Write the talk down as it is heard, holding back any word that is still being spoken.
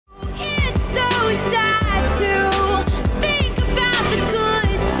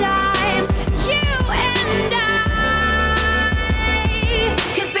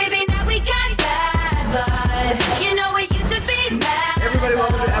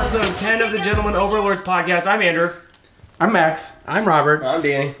episode 10 of the Gentleman Overlords podcast. I'm Andrew. I'm Max. I'm Robert. I'm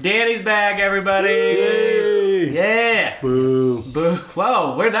Danny. Danny's back, everybody. Yay! Yeah. Boo. Boo.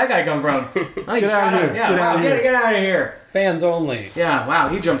 Whoa, where'd that guy come from? Oh, Get out of here. Yeah, Get wow, out of here. Get out of here. Fans only. Yeah, wow,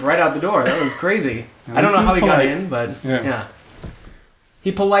 he jumped right out the door. That was crazy. Yeah, I don't he know how he seems got polite. in, but Yeah.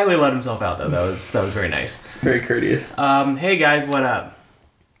 He politely let himself out, though. That was very nice. Very courteous. Hey, guys, what up?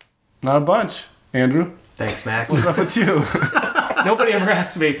 Not a bunch. Andrew, Thanks, Max. what's up with you? Nobody ever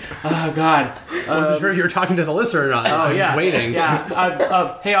asked me. Oh, God. I wasn't sure if you were talking to the listener or not. Oh, I yeah. was waiting.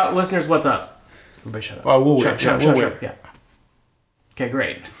 Yeah. Hey, listeners, what's up? Everybody shut up. Well, we'll wait. Shut We'll up. Yeah. Okay,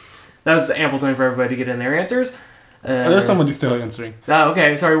 great. That was ample time for everybody to get in their answers. There's somebody still answering.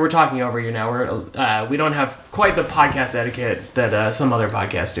 Okay, sorry, we're talking over you now. We don't have quite the podcast etiquette that some other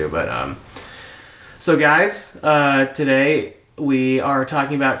podcasts do, but so guys, today we are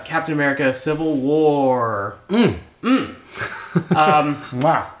talking about Captain America: Civil War.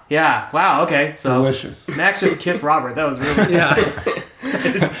 Wow. Yeah. Wow. Okay. So Delicious. Max just kissed Robert. That was really Yeah.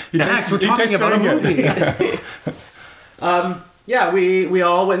 He Max, tastes- we're he talking tastes about a very movie. good. Yeah, we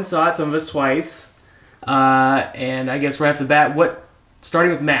all went and saw it. Some of us twice. And I guess right off the bat,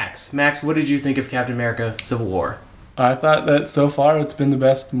 starting with Max. Max, what did you think of Captain America: Civil War? I thought that so far it's been the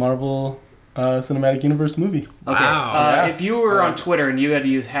best Marvel Cinematic Universe movie. Okay. Wow. Yeah. If you were on Twitter and you had to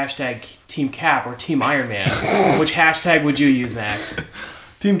use hashtag Team Cap or Team Iron Man, which hashtag would you use, Max?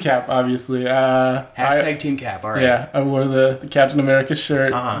 Team Cap, obviously. Hashtag Team Cap. All right. Yeah, I wore the Captain America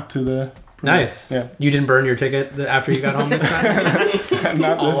shirt Uh-huh. to the... Nice. Yeah. You didn't burn your ticket after you got home this time?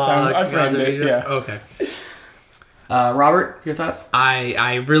 Not this time. I framed it, yeah. Okay. Robert, your thoughts?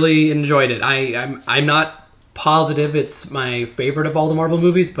 I really enjoyed it. I'm not positive it's my favorite of all the Marvel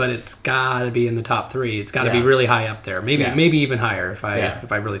movies, but it's gotta be in the top 3. It's gotta be Yeah. really high up there. Maybe Yeah. maybe even higher if I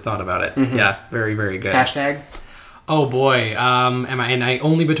Yeah. really thought about it. Mhm. Yeah, very, very good. Hashtag? Oh boy. Am I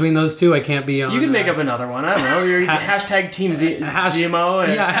only between those two? I can't be on You can make up another one. I don't know. You're hashtag Team Zemo.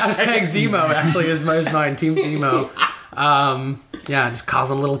 And Yeah, hashtag Zemo actually is mine. Team Zemo. Yeah, just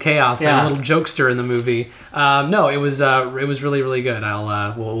causing a little chaos, being Yeah. a little jokester in the movie. No, it was really, really good.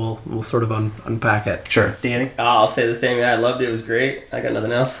 We'll sort of unpack it. Sure. Danny? I'll say the same. Yeah, I loved it. It was great. I got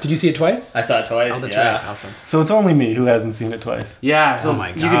nothing else. Did you see it twice? I saw it twice. Oh, that's yeah. right. Awesome. So it's only me who hasn't seen it twice. Yeah. So Oh my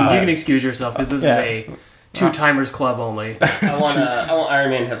you God. can excuse yourself because this Yeah. is a two-timers club only. I want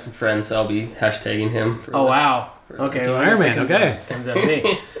Iron Man to have some friends, so I'll be hashtagging him. For Oh, wow. Okay, Team well, I guess Iron that Man, comes out of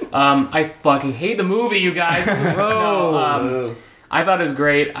me. I fucking hate the movie, you guys. Ooh. I thought it was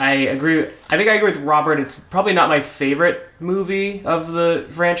great. I agree. I think I agree with Robert. It's probably not my favorite movie of the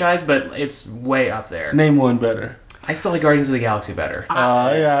franchise, but it's way up there. Name one better. I still like Guardians of the Galaxy better.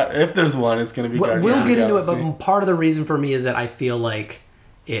 Yeah, if there's one, it's going to be Guardians We'll of the get into it, Galaxy. but part of the reason for me is that I feel like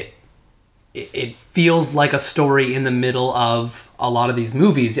it feels like a story in the middle of a lot of these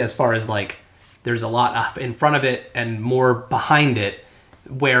movies, as far as like there's a lot in front of it and more behind it,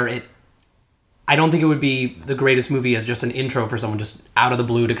 where I don't think it would be the greatest movie as just an intro for someone just out of the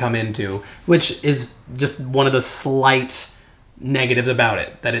blue to come into, which is just one of the slight negatives about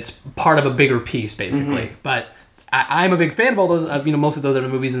it, that it's part of a bigger piece basically. Mm-hmm. But I'm a big fan of all those, most of the other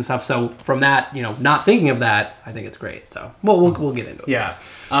movies and stuff. So from that, not thinking of that, I think it's great. So we'll get into it. Yeah.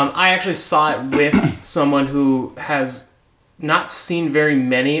 I actually saw it with someone who has not seen very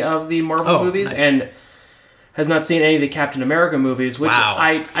many of the Marvel movies nice. and has not seen any of the Captain America movies, which Wow.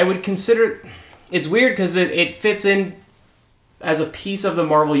 I would consider... It's weird because it fits in as a piece of the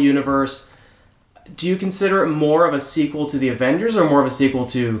Marvel Universe. Do you consider it more of a sequel to the Avengers or more of a sequel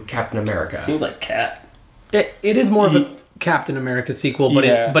to Captain America? Seems like Cat. It is more of a Captain America sequel, but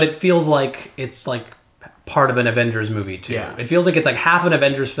Yeah. it feels like it's like part of an Avengers movie too. Yeah. It feels like it's like half an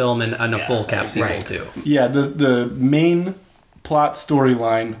Avengers film and a Yeah, full Cap sequel right. too. Yeah, the main plot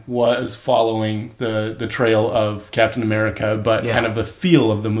storyline was following the trail of Captain America, but Yeah. kind of the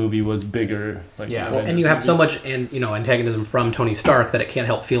feel of the movie was bigger. Like Yeah. the Well, And you have Avengers so movie. much antagonism from Tony Stark that it can't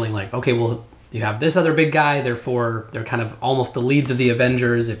help feeling like, okay, well, you have this other big guy, therefore they're kind of almost the leads of the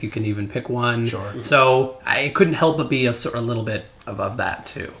Avengers, if you can even pick one. Sure. So I couldn't help but be a little bit of that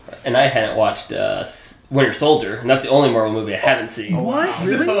too. And I hadn't watched Winter Soldier, and that's the only Marvel movie I haven't seen. What?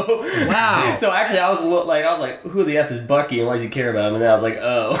 Really? So, Wow. So actually, I was like, who the f is Bucky, and why does he care about him? And then I was like,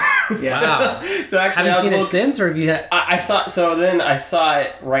 oh. Wow. So actually, Have you I was seen a it little, since, or have you had? I saw. So then I saw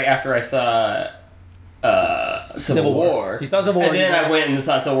it right after I saw Civil War. So you saw Civil War. And then I went and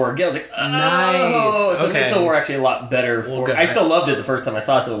saw Civil War again. I was like, oh! Nice. So it made Okay. Civil War actually a lot better. Good. I still loved it the first time I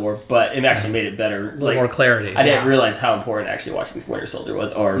saw Civil War, but it actually made it better. A little more clarity. I didn't realize how important actually watching Winter Soldier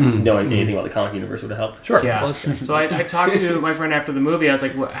was, or knowing anything about the comic universe would have helped. Sure. Yeah. Well, that's good. So I talked to my friend after the movie. I was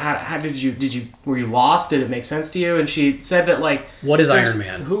like, how did you were you lost? Did it make sense to you? And she said that like, What is there's- Iron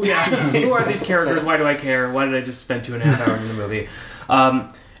Man? Who are these characters? Why do I care? Why did I just spend 2.5 hours in the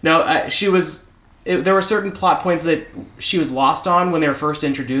movie? She was. There were certain plot points that she was lost on when they were first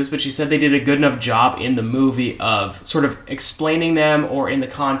introduced, but she said they did a good enough job in the movie of sort of explaining them, or in the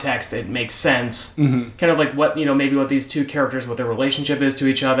context it makes sense. Kind of like what maybe what these two characters, what their relationship is to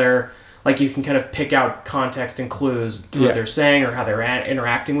each other. Like you can kind of pick out context and clues to what they're saying or how they're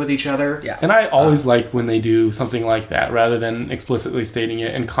interacting with each other. Yeah. And I always like when they do something like that rather than explicitly stating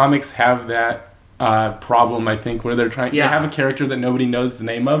it. And comics have that problem, I think, where they're trying. Yeah. They have a character that nobody knows the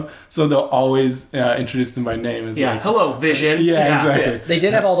name of, so they'll always introduce them by name. It's Yeah. like, Hello, Vision. Yeah, exactly. They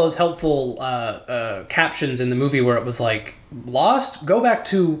did have all those helpful captions in the movie where it was like, Lost, go back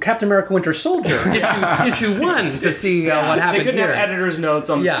to Captain America Winter Soldier, issue 1 to see what They happened couldn't here. have editor's notes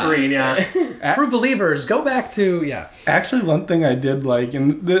on the Yeah. screen. Yeah. True Believers, go back to, Actually, one thing I did like,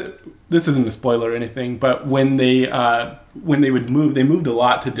 and this isn't a spoiler or anything, but when they would move, they moved a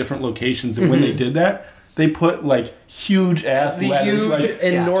lot to different locations, and when they did that, they put like huge ass The letters, huge, like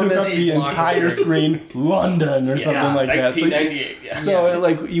enormous took up the block entire letters. screen, London or something like that. So, 1998. Yeah. so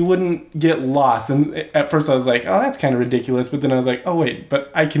like you wouldn't get lost. And at first I was like, oh, that's kind of ridiculous. But then I was like, oh wait,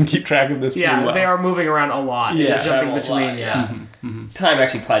 but I can keep track of this pretty Yeah, well. they are moving around a lot. Yeah. Yeah, jumping Travel a between. lot, Yeah. Time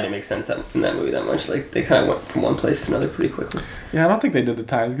actually probably didn't make sense in that movie that much. Like they kind of went from one place to another pretty quickly. Yeah, I don't think they did the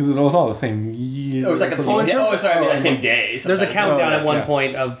times because it was all the same year. It was like a same day. Oh, sorry, I mean the same day. There's a sometimes. countdown at one yeah.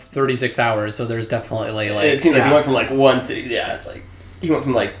 point of 36 hours, so there's definitely like... It seems like he went from like one city. Yeah, it's like he went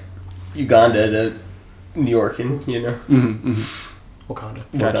from like Uganda to New York, and Wakanda.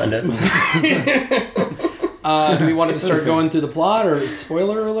 Wakanda. do we want to start going through the plot, or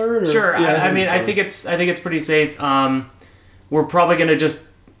spoiler alert? Or? Sure. Yeah, I mean, I spoilers. think it's pretty safe. We're probably gonna just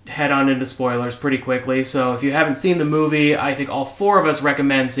head on into spoilers pretty quickly. So if you haven't seen the movie, I think all 4 of us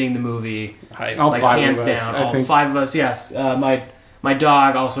recommend seeing the movie. All Like 5 hands of us, down, I all think. 5 of us. Yes. My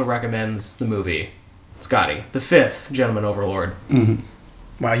dog also recommends the movie. Scotty, the 5th Gentleman Overlord.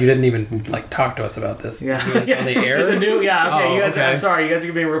 Wow, you didn't even like talk to us about this. Yeah. Doing this on the air. There's a new. Yeah. Okay. Oh, You guys. okay. I'm sorry. You guys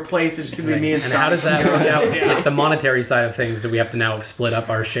are being replaced. It's just gonna be me and And Scotty. how does that work out? Yeah. Like the monetary side of things, do we have to now split up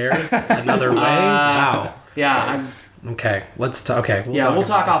our shares another way? Wow. Yeah. Okay, let's talk. Okay, We'll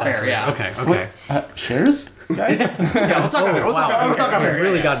talk about off this air, afterwards. yeah. Okay. Shares, guys? Yeah. We'll talk off air. We'll talk off air. We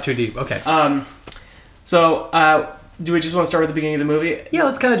really Yeah. got too deep. Okay. So, do we just want to start with the beginning of the movie? Yeah,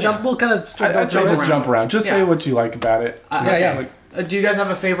 let's kind of jump. We'll kind of start I'd say just around. jump around. Just say Yeah. what you like about it. Yeah. Do you guys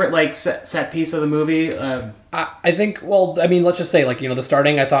have a favorite like set piece of the movie? I think. Well, I mean, let's just say the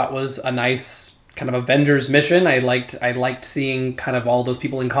starting I thought was a nice kind of Avengers mission. I liked seeing kind of all those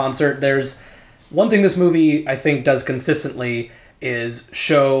people in concert. There's one thing this movie I think does consistently is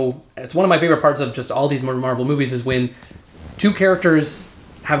show. It's one of my favorite parts of just all these Marvel movies is when two characters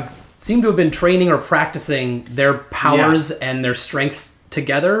seem to have been training or practicing their powers and their strengths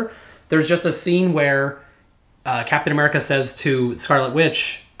together. There's just a scene where Captain America says to Scarlet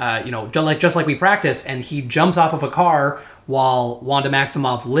Witch, just like we practiced, and he jumps off of a car while Wanda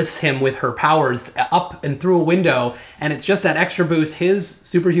Maximoff lifts him with her powers up and through a window, and it's just that extra boost, his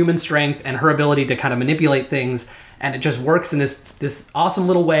superhuman strength and her ability to kind of manipulate things, and it just works in this awesome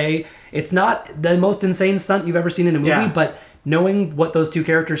little way. It's not the most insane stunt you've ever seen in a movie, but knowing what those two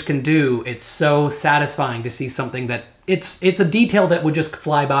characters can do, it's so satisfying to see something that it's a detail that would just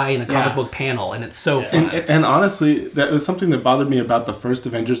fly by in a comic book panel, and it's so fun. And honestly, that was something that bothered me about the first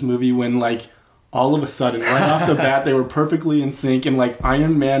Avengers movie when, like, all of a sudden, right off the bat, they were perfectly in sync, and, like,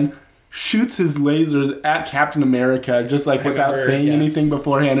 Iron Man shoots his lasers at Captain America just, like, without saying anything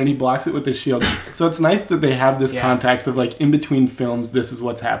beforehand, and he blocks it with his shield. So it's nice that they have this context of, like, in between films, this is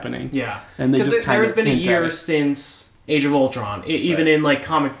what's happening. Yeah. And they just kind there's of been a hint at year it. since Age of Ultron. Even in like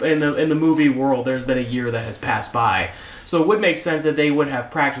in the movie world, there's been a year that has passed by. So it would make sense that they would have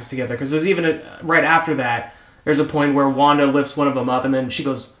practiced together, because there's even right after that, there's a point where Wanda lifts one of them up, and then she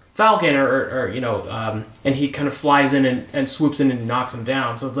goes Falcon, and he kind of flies in and swoops in and knocks him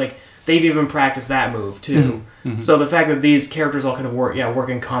down. So it's like they've even practiced that move too. So the fact that these characters all kind of work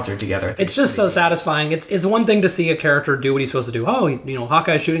in concert together, I think It's just so satisfying. It's one thing to see a character do what he's supposed to do. Oh,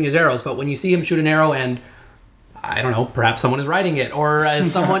 Hawkeye's shooting his arrows, but when you see him shoot an arrow and I don't know, perhaps someone is writing it, or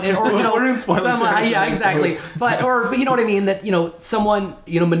someone, or We're in spoiler territory. yeah, exactly. But you know what I mean, that someone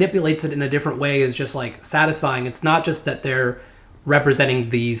manipulates it in a different way is just like satisfying. It's not just that they're representing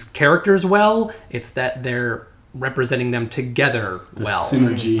these characters well; it's that they're representing them together well.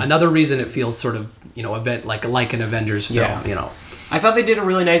 synergy. Another reason it feels sort of, event like an Avengers film, Yeah. I thought they did a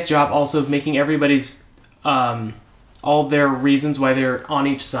really nice job also of making everybody's all their reasons why they're on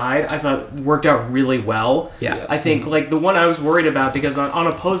each side. I thought worked out really well. Yeah. I think like the one I was worried about because on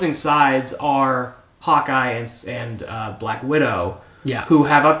opposing sides are Hawkeye and Black Widow, Yeah. who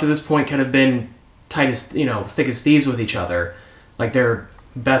have up to this point kind of been tight as thick as thieves with each other, like they're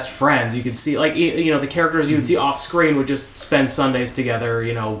best friends. You could see like the characters you would see off screen would just spend Sundays together,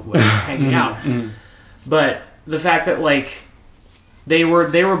 hanging out. But the fact that like they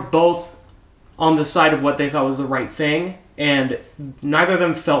were both on the side of what they thought was the right thing, and neither of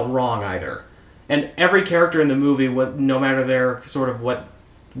them felt wrong either. And every character in the movie, no matter their sort of what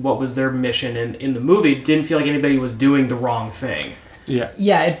was their mission in the movie, didn't feel like anybody was doing the wrong thing. Yeah.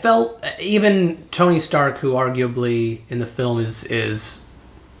 Yeah, it felt even Tony Stark, who arguably in the film is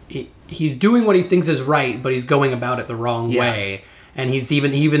he's doing what he thinks is right, but he's going about it the wrong way. And he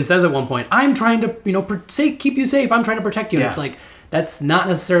even says at one point, "I'm trying to keep you safe. I'm trying to protect you." And it's like that's not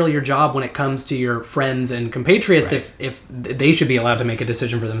necessarily your job when it comes to your friends and compatriots. Right. If they should be allowed to make a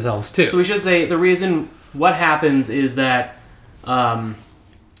decision for themselves too. So we should say the reason what happens is that the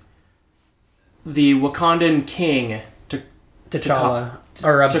Wakandan king T'Challa,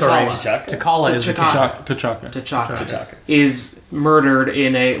 or I'm sorry, T'Challa. T'Challa is the king. T'Chaka is murdered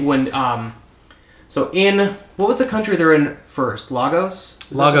in what was the country they're in first? Lagos?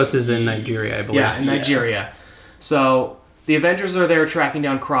 Lagos is in Nigeria, I believe. Yeah, in Nigeria. So the Avengers are there tracking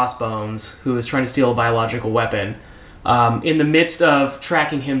down Crossbones, who is trying to steal a biological weapon. In the midst of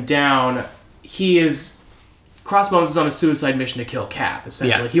tracking him down, Crossbones is on a suicide mission to kill Cap,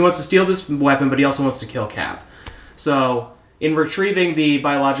 essentially. Yes. He wants to steal this weapon, but he also wants to kill Cap. So, in retrieving the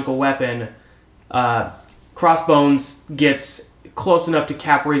biological weapon, Crossbones gets close enough to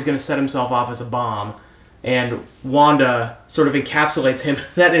Cap where he's going to set himself off as a bomb, and Wanda sort of encapsulates him.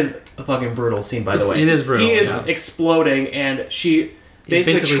 That is a fucking brutal scene, by the way. It is brutal. He is exploding, and she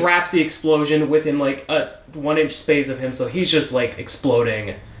basically traps the explosion within like a 1-inch space of him, so he's just like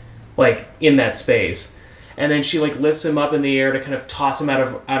exploding like in that space. And then she like lifts him up in the air to kind of toss him out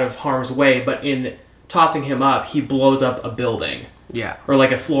of harm's way, but in tossing him up, he blows up a building. Yeah. Or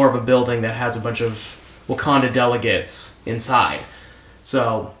like a floor of a building that has a bunch of Wakanda delegates inside.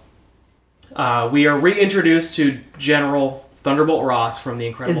 So we are reintroduced to General Thunderbolt Ross from The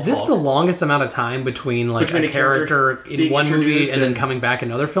Incredible Hulk. Is this the longest amount of time between a character in one movie and then coming back in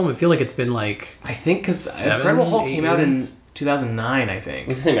another film? I feel like it's been like I think because Incredible Hulk came out in 2009, I think.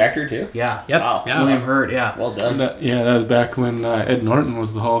 Was the same actor too? Yeah. Yep. Wow. Yeah. William Hurt. Yeah. Well done. That was back when Ed Norton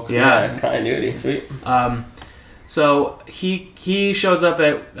was the Hulk. Yeah. Continuity. Sweet. So he shows up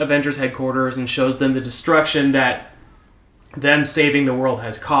at Avengers headquarters and shows them the destruction that them saving the world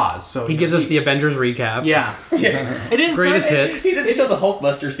has caused. So he gives us the Avengers recap. Yeah. It is Greatest hits. He didn't show the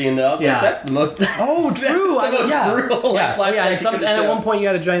Hulkbuster scene though. I was like, that's the most. Oh, true. That's the most brutal. Yeah. Like, Yeah. flashback And at one point you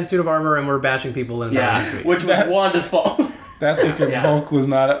had a giant suit of armor and we're bashing people in which was Wanda's fault. That's because Hulk was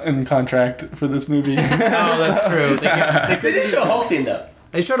not in contract for this movie. Oh, that's true. They did show a Hulk scene though.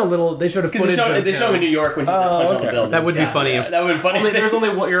 They showed a footage. They show him in New York when he's punching on the building. That would be funny if that would be funny.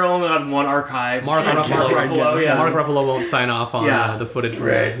 You're only on one archive. Mark Ruffalo won't sign off on the footage.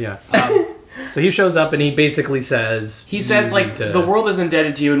 Right. Yeah. So he shows up and he basically says... He says, like, the world is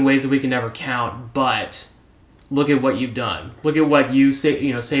indebted to you in ways that we can never count, but look at what you've done. Look at what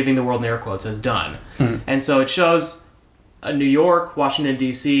saving the world in air quotes has done. And so it shows New York, Washington,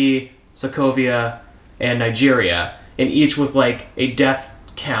 D.C., Sokovia, and Nigeria, and each with, like, a death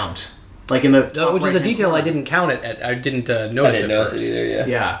count. Like in the top which is a right-hand detail corner. I didn't count it. I didn't notice I didn't notice first. it either.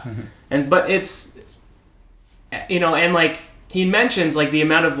 Yeah. But it's and like he mentions like the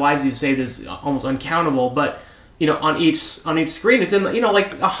amount of lives you've saved is almost uncountable, but on each screen it's in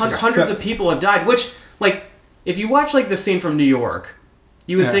like hundreds of people have died, which like if you watch like the scene from New York,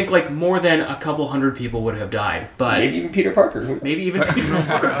 you would think like more than a couple hundred people would have died, but Maybe even Peter Parker. maybe even Peter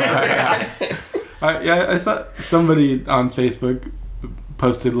Parker. I saw somebody on Facebook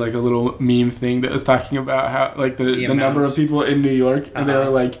posted like a little meme thing that was talking about how like the number of people in New York, and they were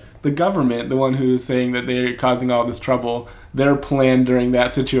like, the government, the one who is saying that they're causing all this trouble, their plan during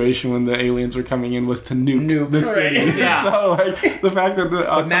that situation when the aliens were coming in was to nuke the city. Right. Yeah. So like the fact that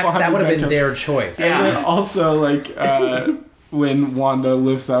But Max, that would have been their choice. And then also like when Wanda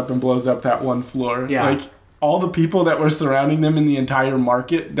lifts up and blows up that one floor, like all the people that were surrounding them in the entire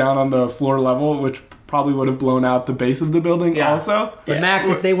market down on the floor level, which probably would have blown out the base of the building also. But Max,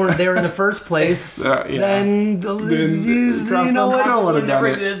 if they weren't there in the first place, then Crossbones would have never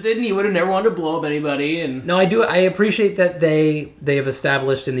existed, and he would have never wanted to blow up anybody. And no, I appreciate that they have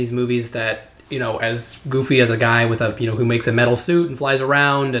established in these movies that as goofy as a guy with a who makes a metal suit and flies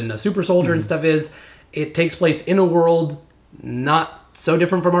around and a super soldier and stuff is, it takes place in a world not so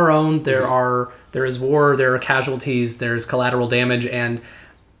different from our own. There is war, there are casualties, there's collateral damage, and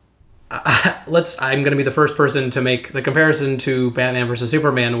I'm going to be the first person to make the comparison to Batman versus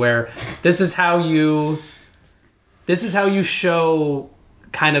Superman, where this is how you show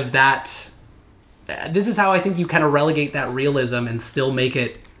kind of that. This is how I think you kind of relegate that realism and still make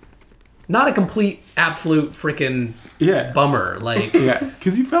it not a complete, absolute freaking bummer. Like,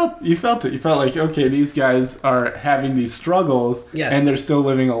 because you felt it. You felt like, okay, these guys are having these struggles, and they're still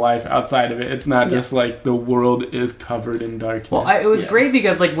living a life outside of it. It's not just like the world is covered in darkness. Well, it was great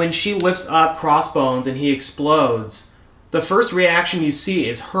because like when she lifts up Crossbones and he explodes, the first reaction you see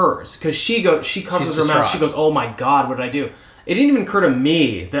is hers, because she covers her mouth. She goes, "Oh my God, what did I do?" It didn't even occur to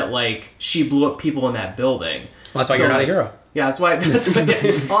me that like she blew up people in that building. Well, that's why you're not a hero. Yeah, that's why.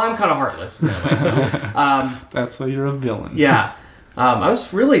 Well, I'm kind of heartless in that way. So, that's why you're a villain. Yeah, I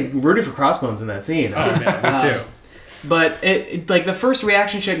was really rooting for Crossbones in that scene. Oh man, me too. But it like the first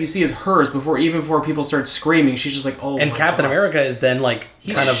reaction shot you see is hers before people start screaming. She's just like, "Oh." And my Captain God. America is then like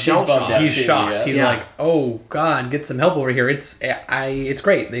He's kind of shell-shocked. He's shocked. Yeah. He's like, "Oh God, get some help over here." It's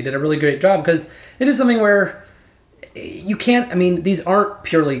great. They did a really great job because it is something where you can't. I mean, these aren't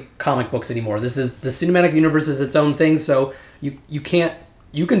purely comic books anymore. This is the cinematic universe is its own thing. So you can't.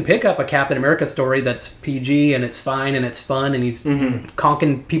 You can pick up a Captain America story that's PG and it's fine and it's fun and he's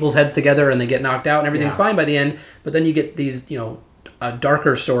conking people's heads together and they get knocked out and everything's fine by the end. But then you get these, a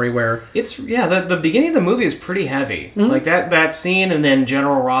darker story where it's the beginning of the movie is pretty heavy. Like that scene, and then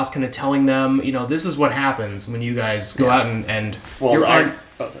General Ross kind of telling them, this is what happens when you guys go out and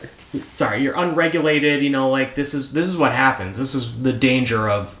you're unregulated. Like this is what happens. This is the danger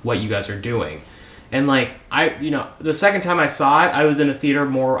of what you guys are doing. And like the second time I saw it, I was in a theater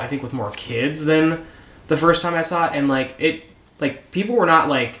with more kids than the first time I saw it, and like people were not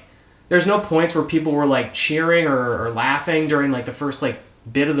like. There's no points where people were like cheering or laughing during like the first like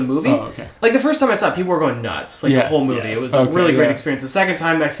bit of the movie. Oh, okay. Like the first time I saw it, people were going nuts. Like the whole movie, it was a really great experience. The second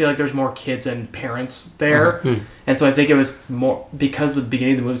time, I feel like there's more kids and parents there, and so I think it was more because the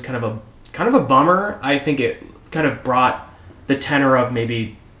beginning of the movie is kind of a bummer. I think it kind of brought the tenor of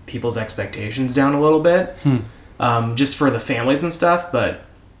maybe people's expectations down a little bit, just for the families and stuff. But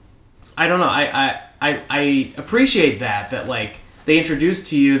I don't know. I appreciate that like. They introduce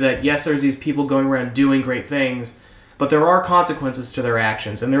to you that, yes, there's these people going around doing great things, but there are consequences to their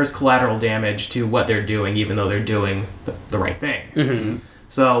actions, and there is collateral damage to what they're doing, even though they're doing the right thing. Mm-hmm.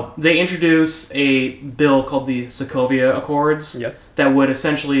 So they introduce a bill called the Sokovia Accords that would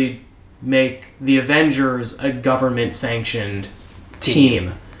essentially make the Avengers a government-sanctioned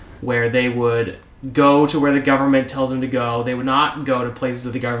team, where they would go to where the government tells them to go. They would not go to places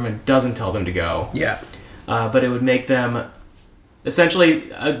that the government doesn't tell them to go. Yeah. But it would make them...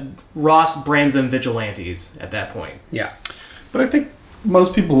 Essentially, Ross brands them vigilantes at that point. Yeah. But I think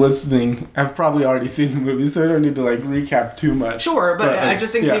most people listening have probably already seen the movie, so I don't need to like recap too much. Sure, but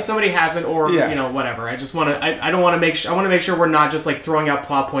just in case somebody hasn't, or whatever. I just want to. I don't want to make. I want to make sure we're not just like throwing out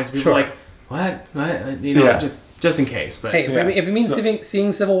plot points. People are like, what? Just in case. But hey, if it means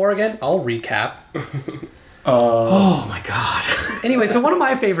seeing Civil War again, I'll recap. Oh my God. Anyway, so one of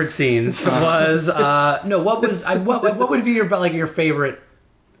my favorite scenes was what would be your favorite?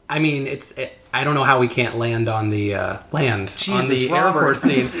 I mean, I don't know how we can't land on the airport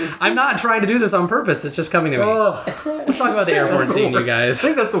scene. I'm not trying to do this on purpose. It's just coming to me. Let's talk about the airport scene, you guys. I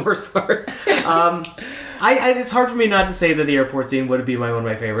think that's the worst part. It's hard for me not to say that the airport scene would be one of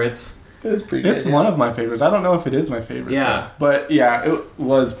my favorites. It's pretty good. It's one of my favorites. I don't know if it is my favorite. Yeah. But yeah, it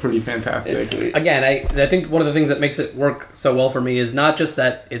was pretty fantastic. It's sweet. Again, I think one of the things that makes it work so well for me is not just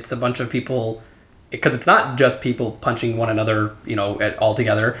that it's a bunch of people, because it's not just people punching one another, all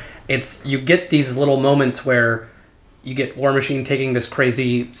together. It's you get these little moments where you get War Machine taking this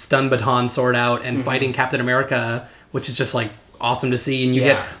crazy stun baton sword out and fighting Captain America, which is just like awesome to see, and you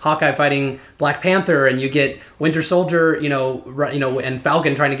get Hawkeye fighting Black Panther, and you get Winter Soldier, and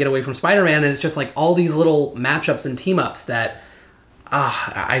Falcon trying to get away from Spider-Man, and it's just like all these little matchups and team-ups that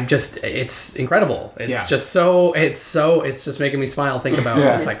it's incredible. It's just making me smile think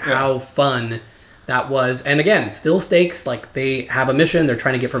about how fun that was. And again, still stakes, like they have a mission, they're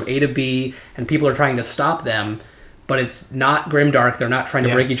trying to get from A to B, and people are trying to stop them, but it's not grimdark. They're not trying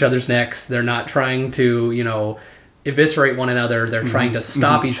to break each other's necks. They're not trying to, eviscerate one another. They're trying to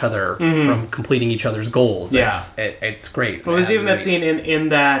stop each other from completing each other's goals. It's great. Well, there's even that scene in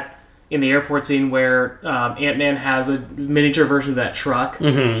the airport scene where Ant-Man has a miniature version of that truck,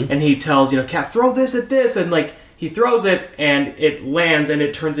 and he tells Cap, throw this at this, and like he throws it and it lands and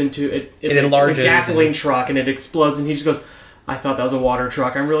it turns into it's enlarges a gasoline truck and it explodes and he just goes, I thought that was a water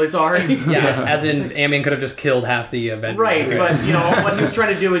truck. I'm really sorry. Yeah, as in Ant-Man could have just killed half the Avengers. Right, but what he was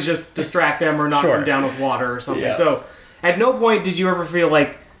trying to do is just distract them or knock them down with water or something. Yeah. So at no point did you ever feel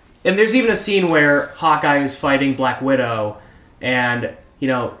like, and there's even a scene where Hawkeye is fighting Black Widow, and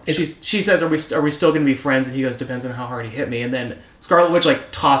she says, "Are we still going to be friends?" And he goes, "Depends on how hard he hit me." And then Scarlet Witch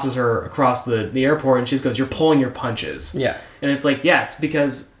tosses her across the airport, and she goes, "You're pulling your punches." Yeah, and it's like, yes,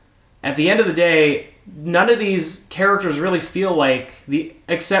 because at the end of the day, none of these characters really feel like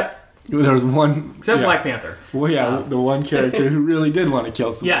except There was one Black Panther. Well, yeah, the one character who really did want to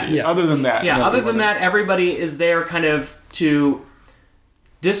kill somebody. Yes. Yeah. Other than that, other than that, everybody is there kind of to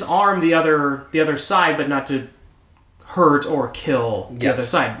disarm the other side, but not to hurt or kill the other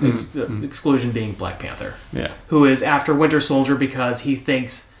side. Exclusion being Black Panther, who is after Winter Soldier because he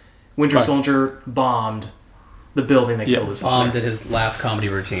thinks Winter Soldier bombed the building that killed his father. Bombed at his last comedy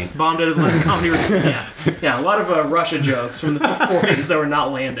routine. Bombed at his last comedy routine. Yeah. A lot of Russia jokes from the 40s that were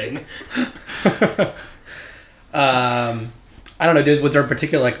not landing. I don't know, was there a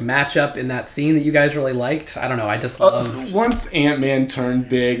particular matchup in that scene that you guys really liked? I don't know, I just loved... Once Ant-Man turned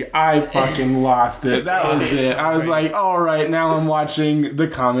big, I fucking lost it. That was it. I was like, all right, now I'm watching the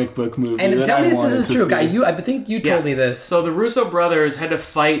comic book movie. And tell me if this is true, guy. I think you told me this. So the Russo brothers had to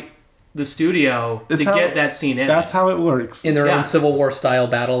fight the studio to get that scene in. That's how it works. In their own Civil War style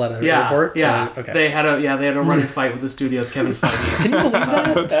battle at an airport? Yeah. Okay. They had a running fight with the studio with Kevin Feige. Can you believe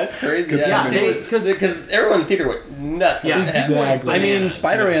that? That's crazy. Yeah, because everyone in the theater went nuts. Yeah, exactly. I mean,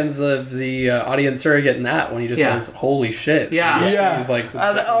 Spider-Man's the audience surrogate in that when he just says, "Holy shit!" Yeah. He's like,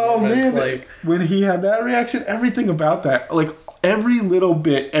 man, when he had that reaction, everything about that, every little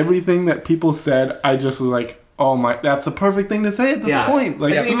bit, everything that people said, I just was like, oh my, that's the perfect thing to say at this point.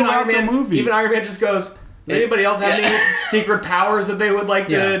 Even Iron Man just goes, does anybody else have any secret powers that they would like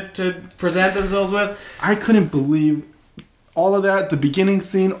to present themselves with? I couldn't believe all of that. The beginning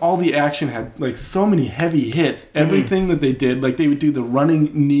scene, all the action had so many heavy hits. Everything that they did, they would do the running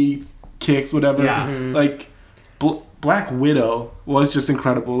knee kicks, whatever. Yeah. Black Widow was just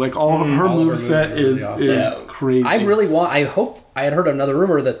incredible. Her moveset is crazy. I hope I had heard another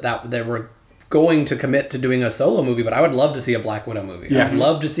rumor that they were going to commit to doing a solo movie, but I would love to see a Black Widow movie. Yeah. I would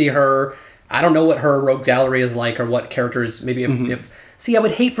love to see her. I don't know what her rogue gallery is like or what characters. Maybe I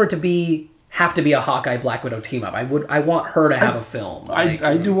would hate for it to have to be a Hawkeye Black Widow team up. I want her to have a film.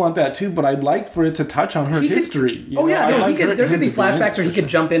 I do want that too, but I'd like for it to touch on her history. There could be flashbacks or he could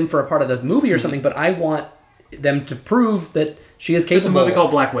jump in for a part of the movie or something. But I want them to prove that she is capable. There's a movie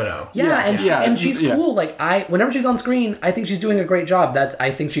called Black Widow. And she's cool. Whenever she's on screen, I think she's doing a great job.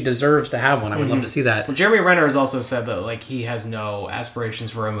 I think she deserves to have one. I would love to see that. Well, Jeremy Renner has also said that he has no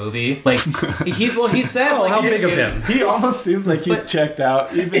aspirations for a movie. He said how big of him? He almost seems like he's checked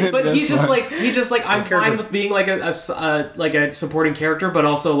out. But he's just I'm fine with being a supporting character, but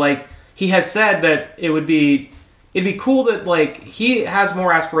also he has said that it'd be cool that he has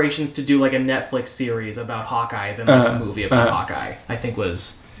more aspirations to do a Netflix series about Hawkeye than a movie about Hawkeye. I think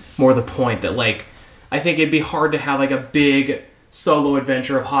was more the point that I think it'd be hard to have a big solo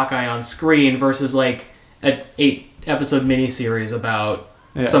adventure of Hawkeye on screen versus an 8-episode miniseries about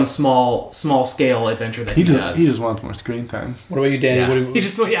some small scale adventure that he does. He just wants more screen time. What about you, Danny?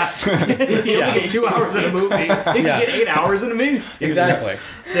 Yeah. He only get 2 hours in a movie. He can get 8 hours in a miniseries. Exactly.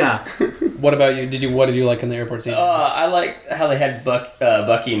 Yeah. What about you? What did you like in the airport scene? I like how they had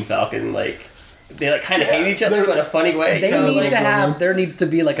Bucky and Falcon they kind of hate each other but in a funny way. There needs to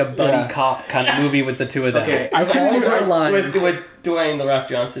be a buddy cop kind of movie with the two of them. Okay. With Dwayne The Rock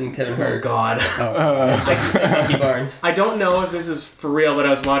Johnson and Kevin Hart. Oh God. And Bucky Barnes. I don't know if this is for real, but I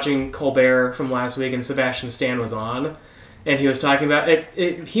was watching Colbert from last week and Sebastian Stan was on. And he was talking about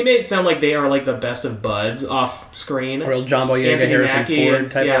it. He made it sound like they are the best of buds off screen. A real John Boyega, Harrison Ford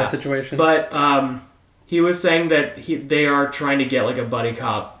type of situation. But he was saying that they are trying to get a buddy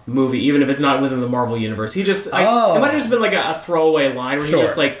cop movie, even if it's not within the Marvel universe. He just it might have just been a throwaway line where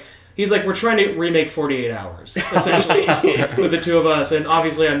he's like we're trying to remake 48 Hours essentially with the two of us, and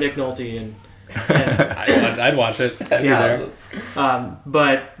obviously I'm Nick Nolte and I'd watch it.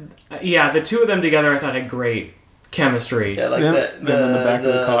 But the two of them together I thought had great chemistry. Yeah, them in the back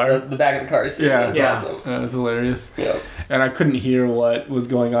of the car. The back of the car scene. Yeah, was awesome. That was hilarious. Yeah. And I couldn't hear what was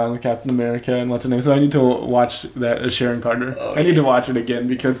going on with Captain America and what's her name, so I need to watch that Sharon Carter. I need to watch it again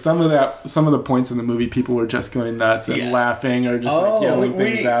because some of the points in the movie, people were just going nuts and laughing or just yelling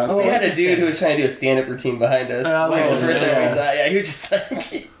things out. We had a dude who was trying to do a stand-up routine behind us. He was just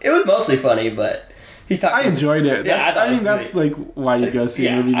it was mostly funny, but He talked I to us- enjoyed it. Yeah, I thought it was that's sweet. like why you go see a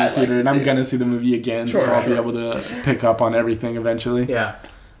Yeah, movie in I the theater, liked and it I'm too. gonna see the movie again, so Sure, I'll sure. be able to pick up on everything eventually. Yeah.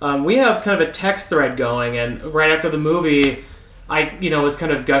 We have kind of a text thread going, and right after the movie, I was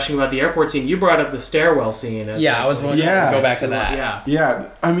kind of gushing about the airport scene. You brought up the stairwell scene. As Yeah, I was wondering Yeah. to go back to that. Yeah. Yeah,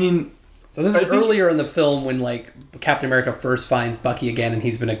 I mean, So this I is think- earlier in the film when like Captain America first finds Bucky again, and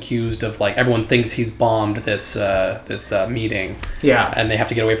he's been accused of like everyone thinks he's bombed this meeting, Yeah. and they have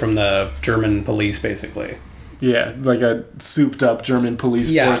to get away from the German police basically. yeah, like a souped-up German police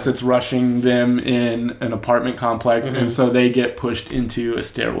Yeah. force that's rushing them in an apartment complex, Mm-hmm. and so they get pushed into a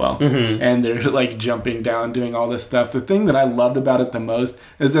stairwell, and they're like jumping down, doing all this stuff. The thing that I loved about it the most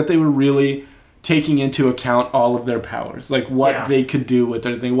is that they were really taking into account all of their powers, like what Yeah. they could do with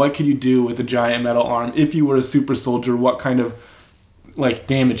their thing. What could you do with a giant metal arm? If you were a super soldier, what kind of like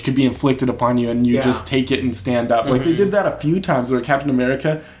damage could be inflicted upon you, and you Yeah. just take it and stand up. Like they did that a few times where Captain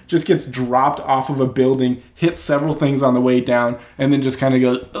America just gets dropped off of a building, hits several things on the way down, and then just kind of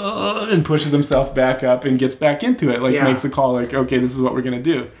goes and pushes himself back up and gets back into it. Like Yeah. makes a call like, okay, this is what we're gonna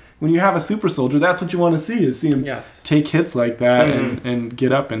do. When you have a super soldier, that's what you want to see, is see him Yes. take hits like that and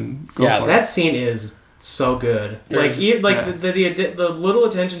get up and go Yeah, for it. That scene is so good. There's- The little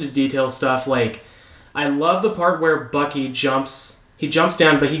attention to detail stuff. Like, I love the part where Bucky jumps. He jumps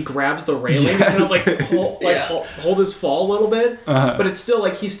down, but he grabs the railing and he'll hold his fall a little bit. Uh-huh. But it's still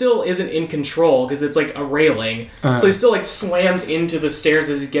like he still isn't in control because it's like a railing. Uh-huh. So he still like slams into the stairs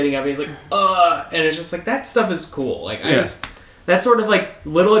as he's getting up. And he's like, and it's just like that stuff is cool. Like Yeah. that sort of like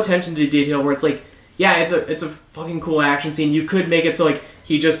little attention to detail where it's like, yeah, it's a fucking cool action scene. You could make it so like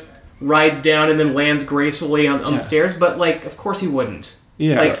he just rides down and then lands gracefully on the stairs, but like of course he wouldn't.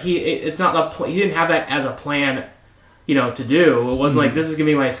 Yeah. Like it's not he didn't have that as a plan, to do. It wasn't like this is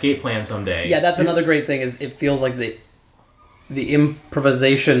gonna be my escape plan someday. Yeah, that's another great thing is it feels like the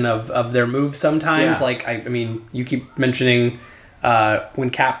improvisation of their moves sometimes. Yeah. Like I mean, you keep mentioning when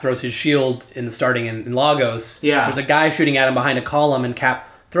Cap throws his shield in the starting in Lagos. Yeah. There's a guy shooting at him behind a column, and Cap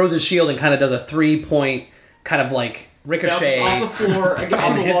throws his shield and kind of does a 3-point kind of like ricochet. Bounces off the floor against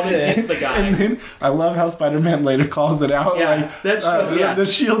And the wall and hits hits the guy. And then I love how Spider-Man later calls it out. Yeah, like that shield, yeah. the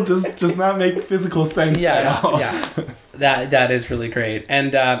shield does not make physical sense at all. Yeah. That is really great,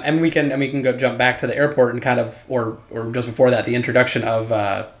 and we can go jump back to the airport and kind of or just before that the introduction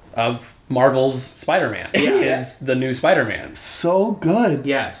of Marvel's Spider-Man is the new Spider-Man. So good.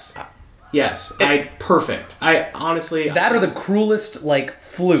 Yes. Perfect. I honestly That or the cruelest like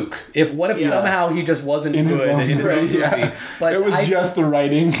fluke. What if Yeah. somehow he just wasn't In good his own in his own way, yeah. movie? But It was just the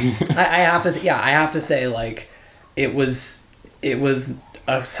writing. I have to say like it was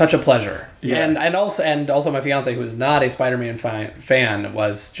such a pleasure. Yeah. And also my fiance who is not a Spider-Man fan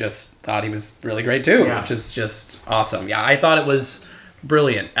was just thought he was really great too, Yeah. which is just awesome. Yeah, I thought it was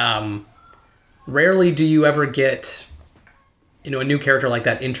brilliant. Rarely do you ever get a new character like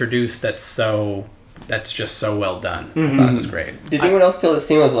that introduced that's just so well done. I thought it was great. Did anyone else feel the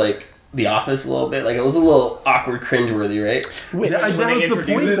scene was like The Office a little bit? Like it was a little awkward, cringeworthy, right? that they was the introduced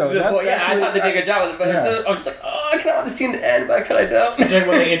point, though. That's Well, yeah, actually- I thought they did a good job with it, but Yeah. I was just like, oh, I kind of want the scene to end, but could I don't? Then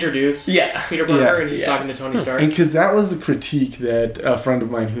when they introduce Yeah. Peter Parker Yeah. and he's Yeah. talking to Tony Stark. And because that was a critique that a friend of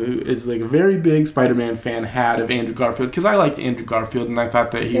mine who is like a very big Spider-Man fan had of Andrew Garfield. Because I liked Andrew Garfield, and I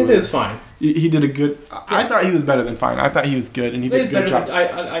thought that It is fine. he did a good. I thought he was better than fine. I thought he was good, and he did It's a good better job. than I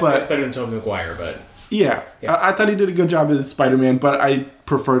think But- it's better than Tobey Maguire, but Yeah, Yeah. I thought he did a good job as Spider-Man, but I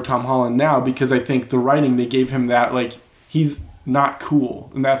prefer Tom Holland now because I think the writing they gave him that like he's not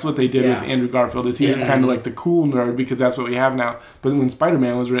cool, and that's what they did Yeah. with Andrew Garfield. Is he was kind of like the cool nerd because that's what we have now. But when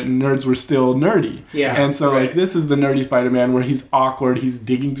Spider-Man was written, nerds were still nerdy. Yeah, and so right. like this is the nerdy Spider-Man where he's awkward, he's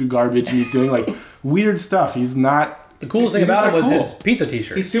digging through garbage, and he's doing like weird stuff. He's not. The coolest thing He's about not him was cool. his pizza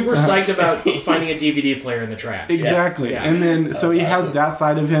t-shirt. he's super psyched about finding a DVD player in the trash. Exactly. Yeah. And then so he has that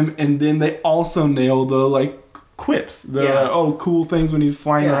side of him, and then they also nail the like quips, the Yeah. cool things when he's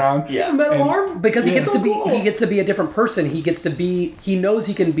flying Yeah. around. Yeah. Metal And- arm? Because he Yeah. gets So to be cool. he gets to be a different person. He knows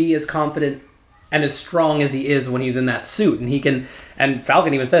he can be as confident and as strong as he is when he's in that suit, and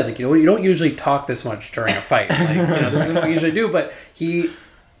Falcon even says like you don't usually talk this much during a fight. Like this isn't what we usually do, but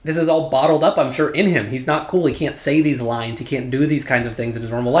this is all bottled up, I'm sure, in him. He's not cool. He can't say these lines. He can't do these kinds of things in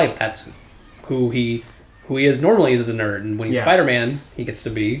his normal life. That's who he is normally as a nerd. And when he's Yeah. Spider-Man, he gets to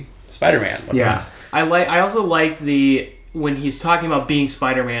be Spider-Man. Which Yeah, is- I also like the when he's talking about being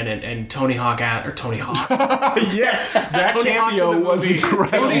Spider-Man and Tony Hawk or Tony Hawk. Yeah, that Tony Hawk's in cameo the was movie. incredible.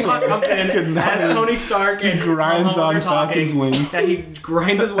 Tony Hawk comes in as Tony Stark and grinds Tom Holland on are talking. Falcon's wings. And he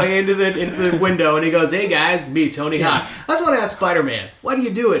grinds his way into the window and he goes, "Hey guys, it's me, Tony Hawk. I just want to ask Spider-Man, why do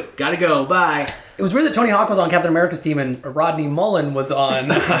you do it? Gotta go, bye." It was weird that Tony Hawk was on Captain America's team and Rodney Mullen was on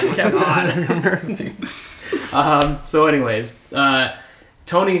Captain America's team. So anyways,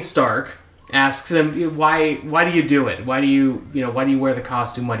 Tony Stark asks him, why do you do it? Why do you wear the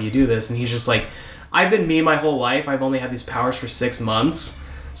costume? Why do you do this? And he's just like, I've been me my whole life. I've only had these powers for 6 months.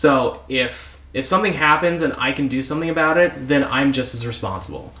 So if something happens and I can do something about it, then I'm just as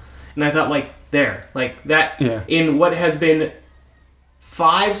responsible. And I thought, in what has been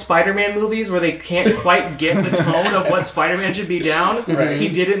 5 Spider-Man movies where they can't quite get the tone of what Spider-Man should be down, he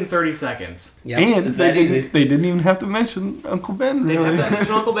did it in 30 seconds. Yep. And It's they that easy. didn't even have to mention Uncle Ben, They really. have to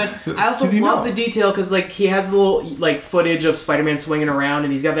mention Uncle Ben. I also Did you love know? the detail because he has the little footage of Spider-Man swinging around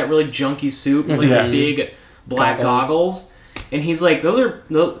and he's got that really junky suit with Yeah. big black goggles. And he's like,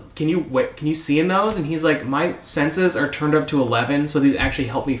 can you see in those? And he's like, my senses are turned up to 11, so these actually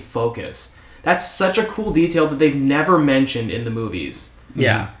help me focus. That's such a cool detail that they've never mentioned in the movies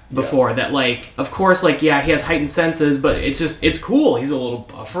Yeah. before. That of course, he has heightened senses, but it's cool. He's a little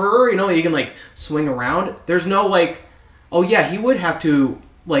buffer, he can swing around. There's no oh yeah, he would have to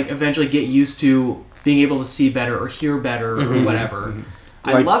eventually get used to being able to see better or hear better or whatever.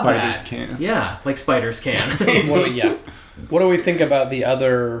 I Like love spiders that. can. Yeah, like spiders can. What do we think about the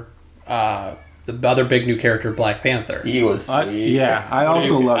other big new character, Black Panther? He was sweet. I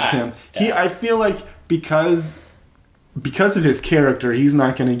also loved him. I feel like because of his character, he's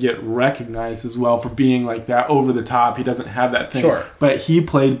not going to get recognized as well for being like that over the top. He doesn't have that thing. Sure. But he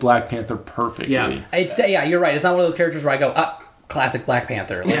played Black Panther perfectly. Yeah. You're right. It's not one of those characters where I go, classic Black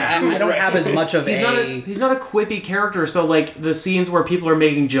Panther. I don't have as much of he's a... not a quippy character, so the scenes where people are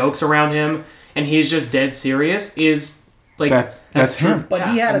making jokes around him and he's just dead serious is That's true. him. But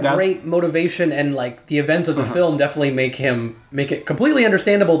he had And a that's- great motivation, and the events of the film definitely make it completely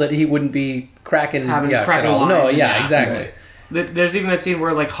understandable that he wouldn't be cracking Cracking at all. lines No, and exactly. There's even that scene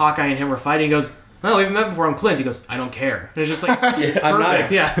where Hawkeye and him are fighting. He goes, "Oh, we've met before. I'm Clint." He goes, "I don't care." And it's just perfect. I'm not,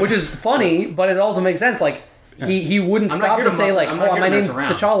 yeah. Which is funny, but it also makes sense. He wouldn't I'm not stop here to to say I'm not "Oh, here my to name's mess around."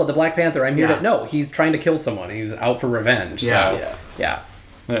 T'Challa, the Black Panther. I'm here Yeah. to..." No, he's trying to kill someone. He's out for revenge. Yeah. So, Yeah.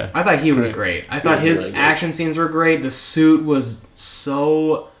 I thought he was great. I thought was his really great. action scenes were great. The suit was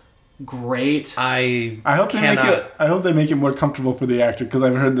so great. I hope they make it more comfortable for the actor because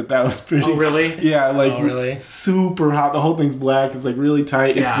I've heard that was pretty. Oh, really? Yeah, really? super hot. The whole thing's black. It's really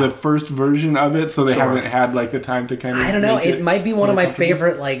tight. Yeah. It's the first version of it, so they Sure. haven't had the time to kind of. I don't know. make It might be one of more my comfortable.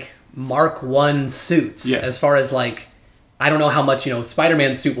 favorite Mark 1 suits. Yes. As far as I don't know how much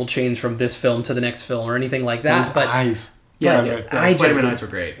Spider-Man's suit will change from this film to the next film or anything like that. Those but eyes. Yeah, Yeah, yeah. I Spider-Man just- eyes were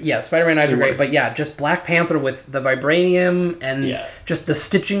great. yeah, Spider-Man eyes are great. worked. But yeah, just Black Panther with the vibranium and just the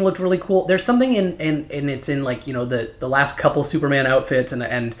stitching looked really cool. There's something in it's in the last couple Superman outfits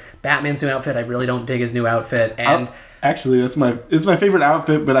and Batman's new outfit. I really don't dig his new outfit and. Actually, it's my favorite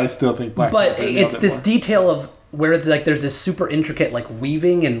outfit, but I still think Black But Panther nailed it's it this more. detail of where there's this super intricate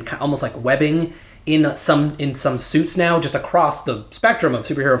weaving and almost webbing in some suits now, just across the spectrum of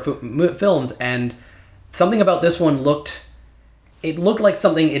superhero films. And something about this one looked like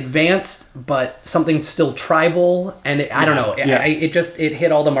something advanced, but something still tribal. And I don't know, Yeah. it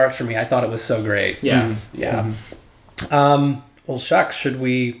hit all the marks for me. I thought it was so great. Yeah. Yeah. Well, shucks, should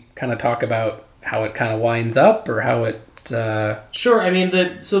we kind of talk about how it kind of winds up or how it? Sure. I mean,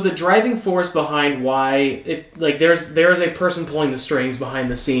 the driving force behind why it there's a person pulling the strings behind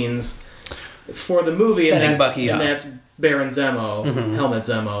the scenes for the movie, Setting and Bucky up. that's Baron Zemo, Helmut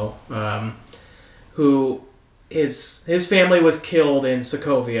Zemo, who his family was killed in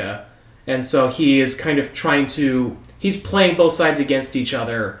Sokovia, and so he is kind of he's playing both sides against each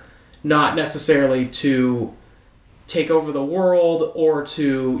other, not necessarily to take over the world or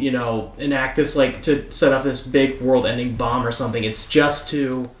to enact this to set off this big world-ending bomb or something. It's just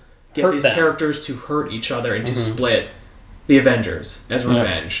to get Hurt these them. characters to hurt each other and to split the Avengers as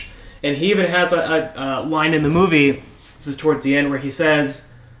revenge. And he even has a line in the movie, this is towards the end, where he says,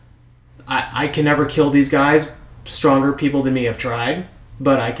 I can never kill these guys. Stronger people than me have tried,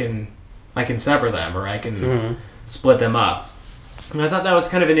 but I can sever them, or I can split them up. And I thought that was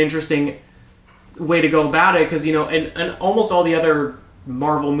kind of an interesting way to go about it, because in almost all the other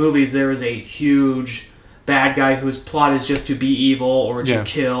Marvel movies, there is a huge bad guy whose plot is just to be evil or to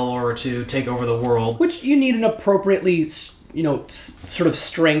kill or to take over the world. Which you need an appropriately, sort of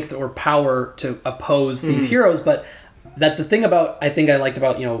strength or power to oppose these heroes. But that the thing I liked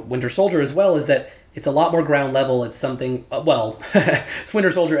about Winter Soldier as well is that it's a lot more ground level. It's something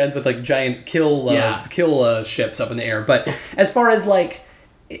Winter Soldier ends with like giant kill ships up in the air. But as far as like,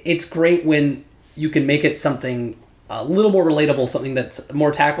 it's great when you can make it something a little more relatable, something that's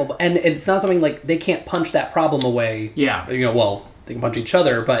more tackleable, and it's not something like they can't punch that problem away. Yeah. They can punch each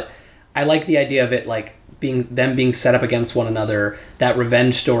other, but I like the idea of it like being set up against one another. That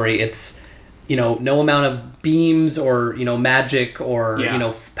revenge story. It's no amount of beams or magic or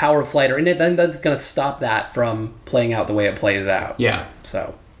power of flight or in it, then that's gonna stop that from playing out the way it plays out. Yeah.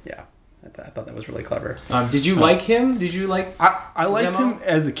 So yeah, I thought that was really clever. Did you like him? Did you like? I liked him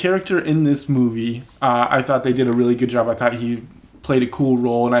as a character in this movie. I thought they did a really good job. I thought he played a cool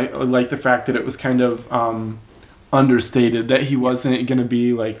role, and I liked the fact that it was kind of understated, that he wasn't going to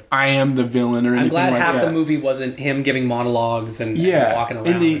be like, I am the villain or anything like that. I'm glad half the movie wasn't him giving monologues and walking around.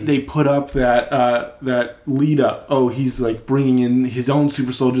 And they put up that lead up. Oh, he's like bringing in his own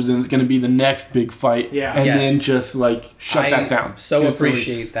super soldiers and it's going to be the next big fight. Yeah. And then just like shut that down. So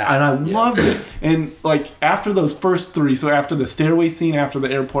appreciate that. And I loved it. And like after those first three, so after the stairway scene, after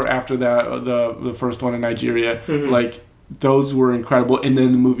the airport, after the first one in Nigeria, like those were incredible. And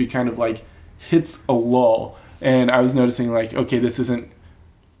then the movie kind of like hits a lull. And I was noticing, like, okay, this isn't...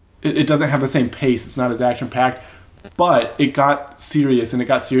 It doesn't have the same pace. It's not as action-packed. But it got serious, and it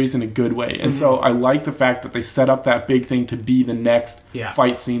got serious in a good way. And so I like the fact that they set up that big thing to be the next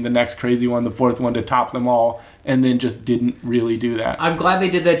fight scene, the next crazy one, the fourth one to top them all, and then just didn't really do that. I'm glad they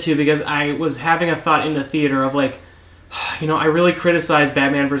did that, too, because I was having a thought in the theater of, like, I really criticized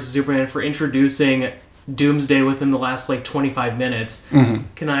Batman vs. Superman for introducing Doomsday within the last, like, 25 minutes.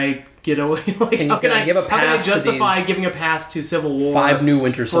 Can I get away? Like, Can I give a pass? How can I justify to giving a pass to Civil War? 5 new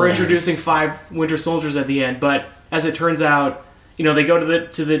Winter Soldiers. For introducing 5 Winter Soldiers at the end. But as it turns out, they go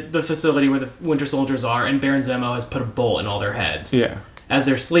to the facility where the Winter Soldiers are, and Baron Zemo has put a bullet in all their heads. Yeah. As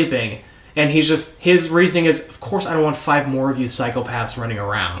they're sleeping. And his reasoning is, of course I don't want 5 more of you psychopaths running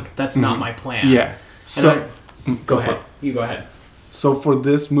around. That's not my plan. Yeah. So go ahead. You go ahead. So for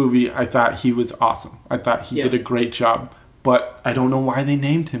this movie, I thought he was awesome. I thought he did a great job. But I don't know why they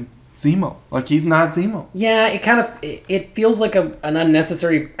named him Zemo. Like, he's not Zemo. Yeah, it feels like an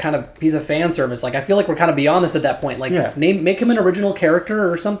unnecessary kind of piece of fan service. Like, I feel like we're kind of beyond this at that point. Like, make him an original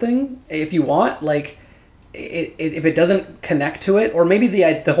character or something if you want. Like, if it doesn't connect to it, or maybe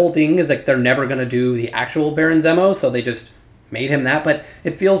the whole thing is like they're never gonna do the actual Baron Zemo, so they just made him that. But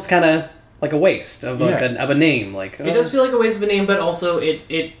it feels kind of like a waste of of a name. Like, it does feel like a waste of a name, but also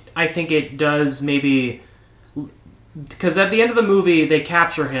I think it does maybe. Because at the end of the movie, they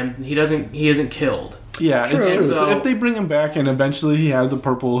capture him. He isn't killed. Yeah, True. it's true. So if they bring him back and eventually he has a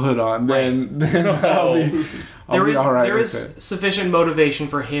purple hood on, then I'll be all right there with is it. sufficient motivation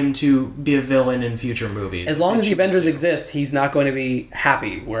for him to be a villain in future movies. as long as the Avengers exist, he's not going to be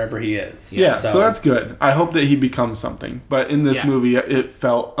happy wherever he is. Yeah, so that's good. I hope that he becomes something. But in this movie, it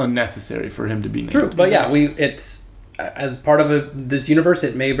felt unnecessary for him to be named. True, but it's as part of this universe,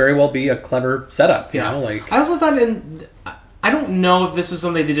 it may very well be a clever setup. You know, like I also thought I don't know if this is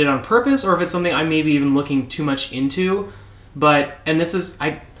something they did on purpose or if it's something I may be even looking too much into, and this is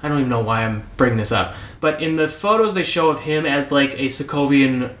I don't even know why I'm bringing this up, but in the photos they show of him as like a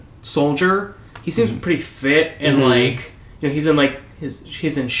Sokovian soldier, he seems pretty fit and like he's in like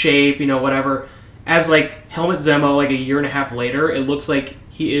he's in shape, whatever. As like Helmut Zemo, like a year and a half later, it looks like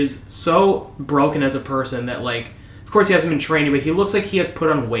he is so broken as a person that like. Of course, he hasn't been training, but he looks like he has put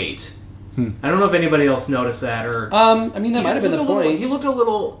on weight. I don't know if anybody else noticed that or. I mean, that might have been the point. He looked a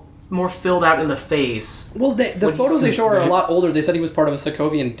little more filled out in the face. Well, the photos they show are a lot older. They said he was part of a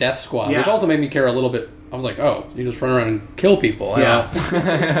Sokovian death squad, which also made me care a little bit. I was like, oh, you just run around and kill people.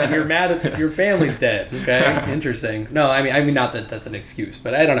 You're mad that your family's dead. Okay, interesting. No, I mean, not that that's an excuse,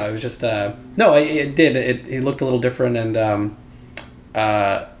 but I don't know. It was just no, it did. It looked a little different, and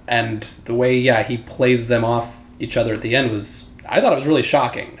the way he plays them off each other at the end I thought it was really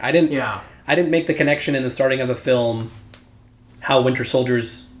shocking. I didn't make the connection in the starting of the film how Winter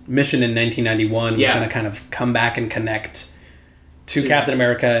Soldier's mission in 1991 was going to kind of come back and connect to Captain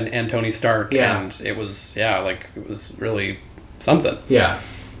America and Tony Stark, and it was it was really something.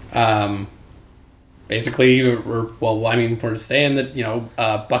 Basically, we're saying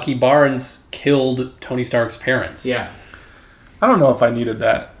that Bucky Barnes killed Tony Stark's parents. I don't know if I needed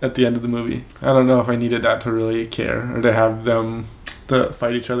that at the end of the movie. I don't know if I needed that to really care or to have them to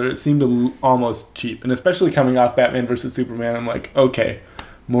fight each other. It seemed almost cheap, and especially coming off Batman vs. Superman, I'm like, okay,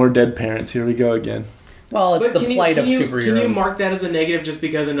 more dead parents. Here we go again. Well, it's the plight of superheroes. Can you mark that as a negative just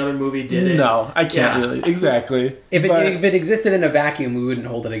because another movie did it? No, I can't really. Exactly. If it existed in a vacuum, we wouldn't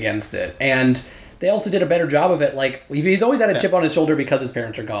hold it against it. And they also did a better job of it. Like, he's always had a chip on his shoulder because his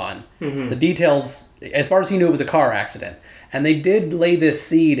parents are gone. Mm-hmm. The details, as far as he knew, it was a car accident. And they did lay this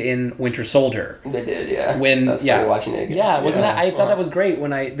seed in Winter Soldier. They did, yeah. When, That's funny watching it again. Yeah, wasn't that? I thought that was great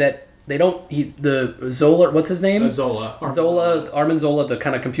when the Zola, what's his name? Zola. Armin Zola, the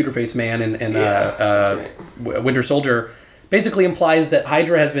kind of computer face man in that's Winter Soldier, basically implies that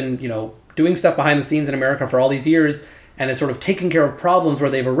Hydra has been, doing stuff behind the scenes in America for all these years and is sort of taking care of problems where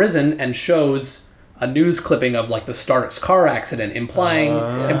they've arisen, and shows a news clipping of like the Stark's car accident, implying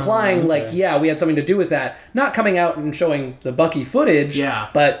like, yeah, we had something to do with that. Not coming out and showing the Bucky footage,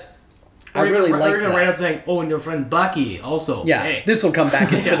 but I really like that. Right out saying, "Oh, and your friend Bucky also." Yeah, hey. This will come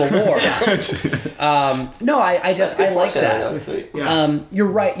back in Civil War. No, I like that. Sweet. Yeah. You're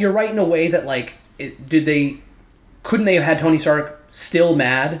right. You're right in a way that like, couldn't they have had Tony Stark still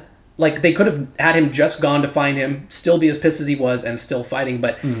mad? Like, they could have had him just gone to find him, still be as pissed as he was, and still fighting.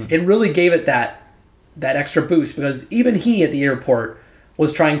 But it really gave it that extra boost, because even he at the airport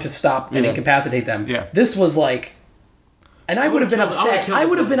was trying to stop and incapacitate them. Yeah. This was like. And I would have been upset. I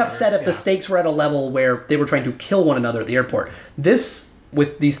would have been upset if the stakes were at a level where they were trying to kill one another at the airport. This,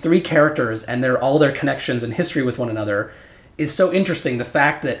 with these three characters and all their connections and history with one another, is so interesting. The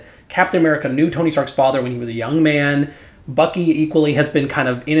fact that Captain America knew Tony Stark's father when he was a young man. Bucky equally has been kind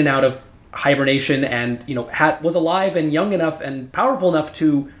of in and out of hibernation, and was alive and young enough and powerful enough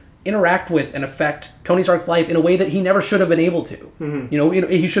to interact with and affect Tony Stark's life in a way that he never should have been able to. Mm-hmm.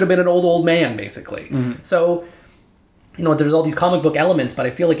 He should have been an old man, basically. Mm-hmm. So. There's all these comic book elements, but I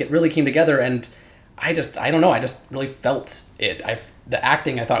feel like it really came together, and I don't know, I just really felt it. The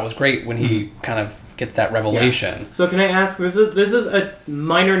acting I thought was great when he kind of gets that revelation. Yeah. So can I ask, this is a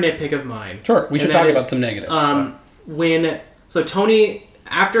minor nitpick of mine. Sure, we should talk about some negatives. So Tony,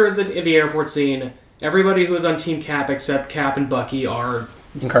 after the airport scene, everybody who was on Team Cap except Cap and Bucky are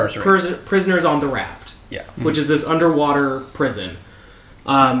incarcerated prisoners on the raft. Yeah. Which is this underwater prison.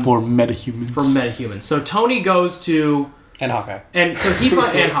 For metahumans. So Tony goes to and Hawkeye, and so he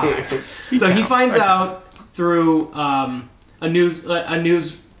and Hawkeye. So he finds out through a news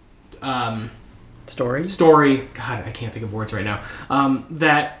story. God, I can't think of words right now.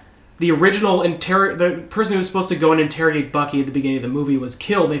 That the original the person who was supposed to go and interrogate Bucky at the beginning of the movie was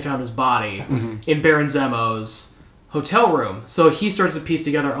killed. They found his body in Baron Zemo's hotel room. So he starts to piece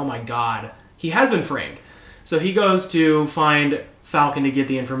together. Oh my God, he has been framed. So he goes to find Falcon to get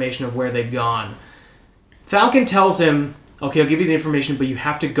the information of where they've gone. Falcon tells him, okay, I'll give you the information, but you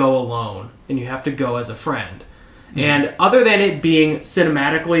have to go alone, and you have to go as a friend. Mm-hmm. And other than it being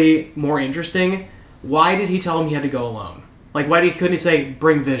cinematically more interesting, why did he tell him he had to go alone? Like, couldn't he say,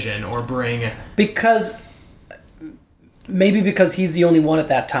 bring Vision, or bring... Maybe because he's the only one at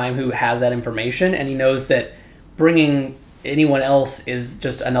that time who has that information, and he knows that bringing anyone else is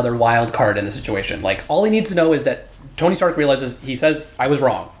just another wild card in the situation. Like, all he needs to know is that Tony Stark he says, I was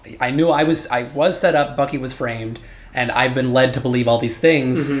wrong. I knew I was set up, Bucky was framed, and I've been led to believe all these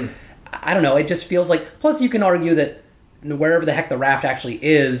things. Mm-hmm. I don't know, it just feels like... Plus, you can argue that wherever the heck the raft actually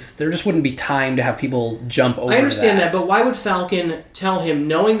is, there just wouldn't be time to have people jump over. I understand that, but why would Falcon tell him,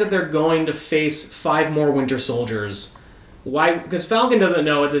 knowing that they're going to face 5 more Winter Soldiers? Why? Because Falcon doesn't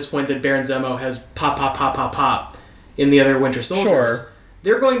know at this point that Baron Zemo has pop in the other Winter Soldiers. Sure.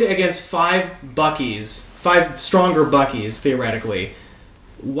 They're going to against 5 Buckies, 5 stronger Buckies, theoretically.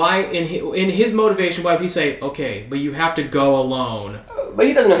 Why, in his motivation, why would he say, okay, but you have to go alone? But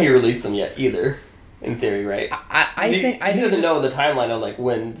he doesn't know he released them yet either, in theory, right? He doesn't know the timeline of like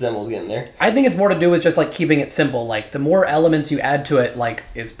when Zemo's getting there. I think it's more to do with just like keeping it simple. Like, the more elements you add to it, like,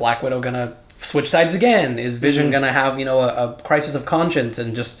 is Black Widow gonna switch sides again? Is Vision gonna have, a crisis of conscience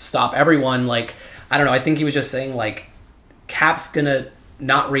and just stop everyone? Like, I don't know. I think he was just saying, like, Cap's gonna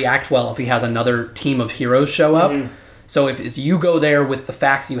not react well if he has another team of heroes show up. Mm-hmm. So if it's you go there with the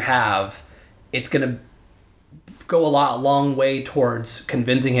facts you have, it's gonna go a long way towards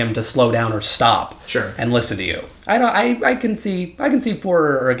convincing him to slow down or stop. Sure. And listen to you. I can see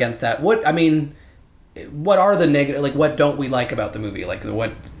for or against that. What are the negative? Like, what don't we like about the movie? Like,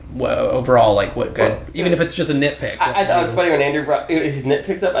 what overall, like, what good? Even if it's just a nitpick. I thought it was funny when Andrew brought his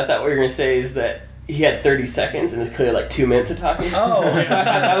nitpicks up. I thought what you were gonna say is that he had 30 seconds and it was clearly like 2 minutes of talking. Oh. So I thought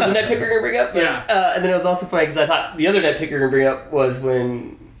that was the nitpick we were going to bring up. But, yeah. And then it was also funny because I thought the other nitpick we were going to bring up was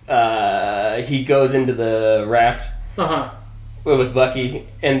when he goes into the raft with Bucky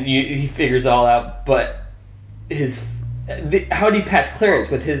and he figures it all out. But how did he pass clearance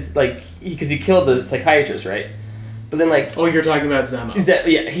with his, like, because he killed the psychiatrist, right? But then, like... Oh, you're talking about Zemo. Is that...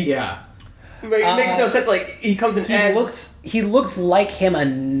 Yeah. But it makes no sense. Like he comes in he looks like him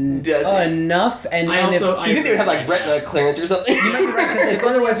enough, and you think they would have like retina clearance or something? You might be right because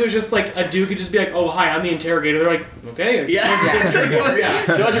otherwise it was just like a dude could just be like, "Oh, hi, I'm the interrogator." They're like, "Okay, yeah.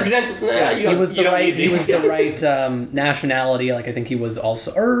 Show us your credentials." Nah, he was the right nationality. Like I think he was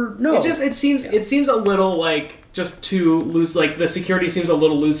also, or no. It seems a little like just too loose. Like the security seems a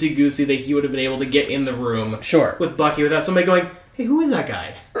little loosey goosey that he would have been able to get in the room with Bucky without somebody going, "Hey, who is that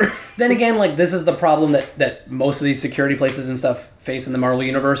guy?" Then again, like this is the problem that most of these security places and stuff face in the Marvel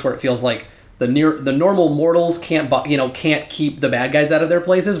universe, where it feels like the normal mortals can't keep the bad guys out of their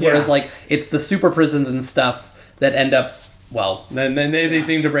places, whereas like it's the super prisons and stuff that end up. Well, then they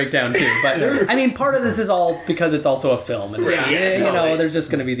seem to break down too. But I mean, part of this is all because it's also a film, and there's just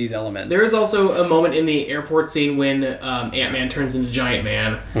going to be these elements. There is also a moment in the airport scene when Ant-Man turns into Giant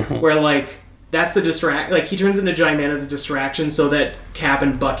Man, where like that's the he turns into Giant Man as a distraction so that Cap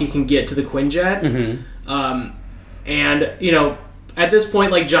and Bucky can get to the Quinjet. And at this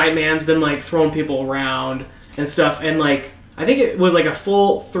point, like Giant Man's been like throwing people around and stuff, and like I think it was like a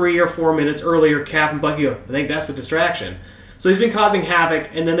full 3 or 4 minutes earlier, Cap and Bucky go, "I think that's a distraction." So he's been causing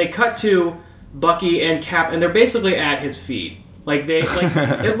havoc, and then they cut to Bucky and Cap, and they're basically at his feet. Like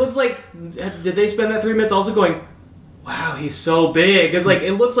it looks like, did they spend that 3 minutes also going, "Wow, he's so big"? Because like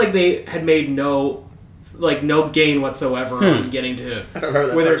it looks like they had made no gain whatsoever on getting to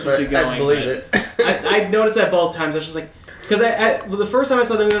where they're supposed to be going. I believe it. I noticed that both times. I was just like, because the first time I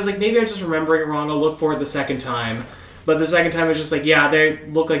saw them, I was like, maybe I'm just remembering it wrong. I'll look for it the second time. But the second time, it was just like, yeah, they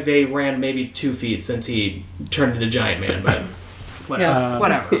look like they ran maybe 2 feet since he turned into Giant Man. But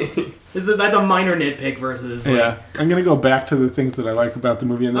whatever. That's a minor nitpick versus. Yeah, I'm gonna go back to the things that I like about the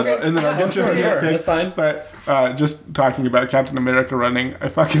movie, and then I'll get to a nitpick. That's fine. But just talking about Captain America running, I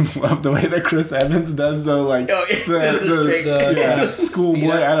fucking love the way that Chris Evans does though. Like the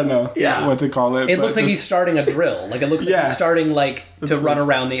schoolboy. I don't know what to call it. It looks like he's starting a drill. Like it looks like he's starting to run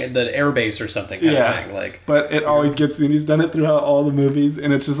around the air base or something. Kind of thing. Like, but it always gets me. And he's done it throughout all the movies,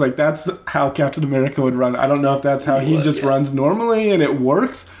 and it's just like that's how Captain America would run. I don't know if that's how he just runs normally and it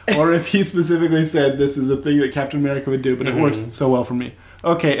works, or if he specifically said this is a thing that Captain America would do, but it works so well for me.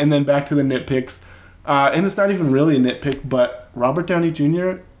 Okay, and then back to the nitpicks. And it's not even really a nitpick, but Robert Downey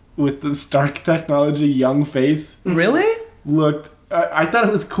Jr. with the Stark Technology young face really looked... I thought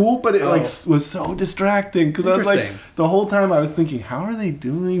it was cool, but it was so distracting because I was like, the whole time I was thinking, how are they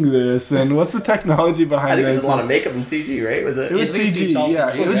doing this? And what's the technology behind this? I think there's a lot of makeup and CG, right? Was it? It was CG, yeah.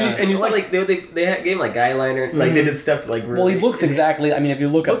 And you saw like they gave him like eyeliner, like they did stuff to like. Really, well, he looks exactly. I mean, if you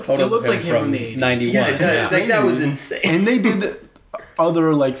look up photos of him from the 91, that was insane. And they did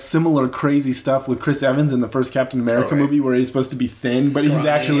other like similar crazy stuff with Chris Evans in the first Captain America movie, where he's supposed to be thin, but he's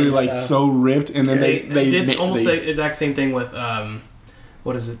actually like so ripped. And then they did almost the exact same thing with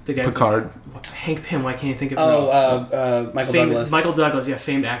what is it? The guy Picard. Hank Pym. Why can't you think of him? Michael Douglas. Michael Douglas,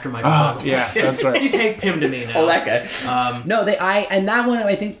 famed actor Michael Douglas. Yeah, that's right. He's Hank Pym to me now. Oh, that guy. No, and that one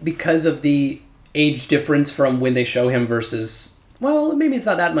I think because of the age difference from when they show him versus, well, maybe it's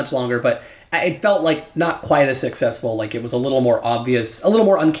not that much longer, but it felt like not quite as successful. Like it was a little more obvious, a little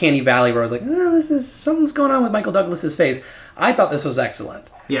more uncanny valley where I was like, something's going on with Michael Douglas's face. I thought this was excellent.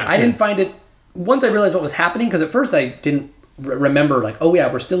 Yeah. I didn't find it, once I realized what was happening, because at first I didn't remember like, oh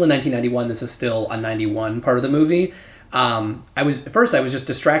yeah, we're still in 1991. This is still a 91 part of the movie. I was just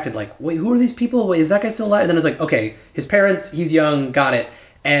distracted. Like, wait, who are these people? Wait, is that guy still alive? And then I was like, okay, his parents, he's young, got it.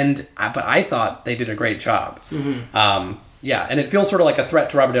 But I thought they did a great job. Yeah, and it feels sort of like a threat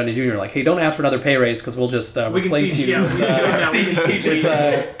to Robert Downey Jr. Like, hey, don't ask for another pay raise because we'll just replace you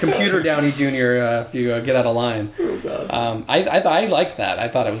with Computer Downey Jr. If you get out of line. Awesome. I liked that. I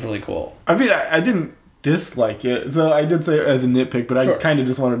thought it was really cool. I mean, I didn't dislike it, so I did say it as a nitpick, but I kind of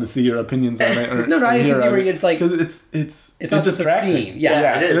just wanted to see your opinions on it. No, I can see where it's like because it's not just a scene.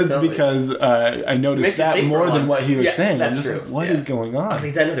 Yeah, it is totally. Because I noticed that more than what he was saying. I'm just like, what is going on? I was like,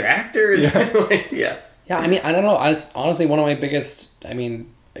 is that another actor? Yeah, I mean, I don't know. Honestly, one of my biggest,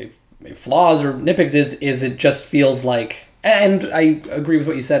 flaws or nitpicks is it just feels like, and I agree with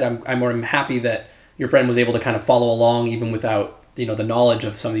what you said. I'm more happy that your friend was able to kind of follow along even without the knowledge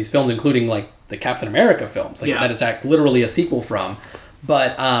of some of these films, including like the Captain America films, that it's literally a sequel from.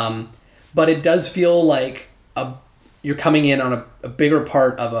 But it does feel like you're coming in on a bigger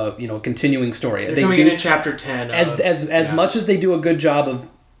part of a continuing story. They're coming in chapter 10. As much as they do a good job of,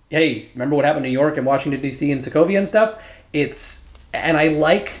 hey, remember what happened in New York and Washington, D.C. and Sokovia and stuff? And I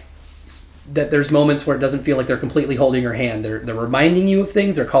like that there's moments where it doesn't feel like they're completely holding your hand. They're reminding you of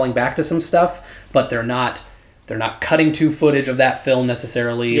things, they're calling back to some stuff, but they're not cutting to footage of that film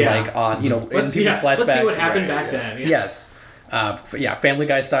necessarily, like on, in people's flashbacks. Let's see what happened back then. Yeah. Yes. Family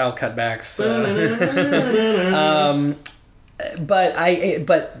Guy style cutbacks.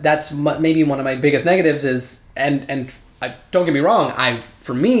 But that's maybe one of my biggest negatives is, and don't get me wrong,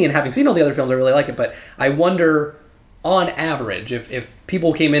 for me, and having seen all the other films, I really like it, but I wonder, on average, if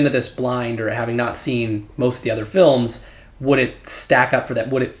people came into this blind or having not seen most of the other films, would it stack up for them?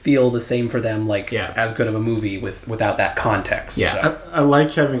 Would it feel the same for them, as good of a movie without that context? Yeah. So. I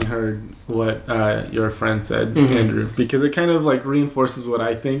like having heard what your friend said, Andrew, because it kind of reinforces what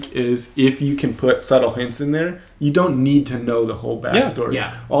I think is, if you can put subtle hints in there, you don't need to know the whole backstory.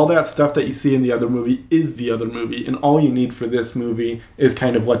 Yeah. All that stuff that you see in the other movie is the other movie, and all you need for this movie is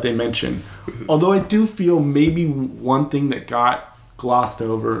kind of what they mention. Although I do feel maybe one thing that got glossed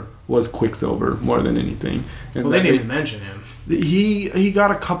over was Quicksilver more than anything. And they didn't even mention him. He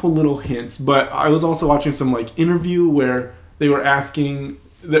got a couple little hints, but I was also watching some interview where they were asking.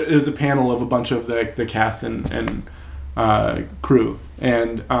 There was a panel of a bunch of the cast and crew,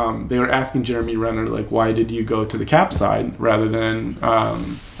 and they were asking Jeremy Renner why did you go to the Cap side rather than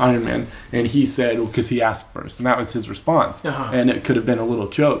Iron Man? And he said, because he asked first, and that was his response. And it could have been a little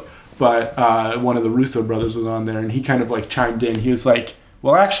joke, but one of the Russo brothers was on there, and he kind of chimed in. He was like,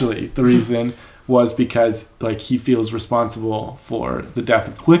 well, actually, the reason was because he feels responsible for the death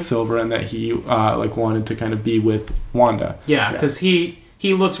of Quicksilver, and that he wanted to kind of be with Wanda. Yeah, because he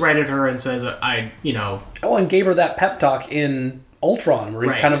looks right at her and says, and gave her that pep talk in Ultron, where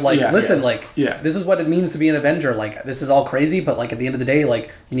he's kind of listen, this is what it means to be an Avenger. This is all crazy, but at the end of the day, you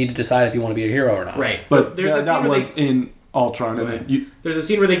need to decide if you want to be a hero or not. Right. But that was in Ultron, and then there's a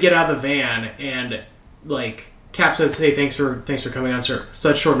scene where they get out of the van, and Cap says, "Hey, thanks for coming on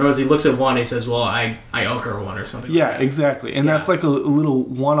such short notice." He looks at one, he says, "Well, I owe her one," or something. Yeah, exactly. And that's a little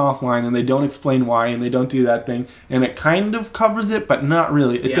one-off line, and they don't explain why, and they don't do that thing, and it kind of covers it, but not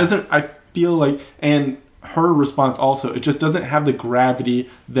really. It doesn't. I feel and her response also, it just doesn't have the gravity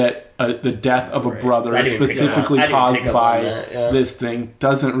that the death of a brother specifically caused by this thing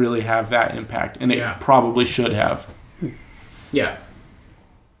doesn't really have that impact, and it probably should have. Yeah.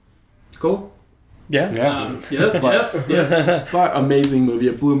 Cool. Yeah. But amazing movie.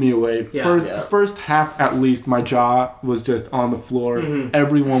 It blew me away. First half, at least, my jaw was just on the floor.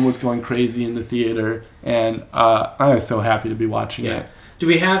 Everyone was going crazy in the theater, and I was so happy to be watching it. Do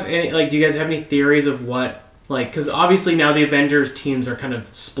we have any? Do you guys have any theories of what? Because obviously now the Avengers teams are kind of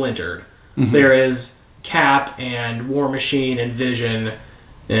splintered. There is Cap and War Machine and Vision,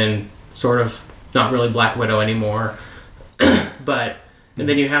 and sort of not really Black Widow anymore, but. And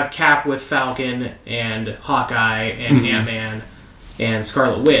then you have Cap with Falcon and Hawkeye and Ant-Man and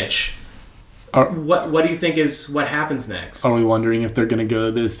Scarlet Witch. What do you think is what happens next? Are we wondering if they're going to go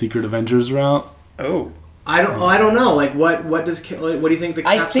the Secret Avengers route? Oh, I don't know. What do you think the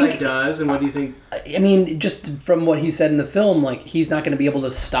Cap side does, and what do you think? I mean, just from what he said in the film, he's not going to be able to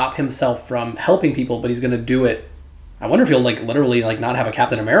stop himself from helping people, but he's going to do it. I wonder if he'll literally not have a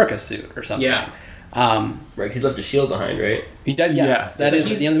Captain America suit or something. Yeah. Right, because he left a shield behind, right? He does. Yes, that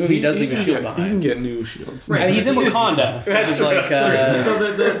is at the end of the movie. He does leave a shield behind. He can get new shields. Right, and he's in Wakanda. That's true. So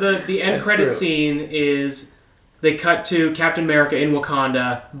the end credit scene is they cut to Captain America in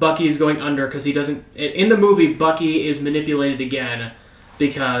Wakanda. Bucky is going under because he doesn't. In the movie, Bucky is manipulated again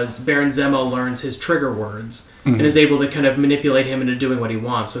because Baron Zemo learns his trigger words and is able to kind of manipulate him into doing what he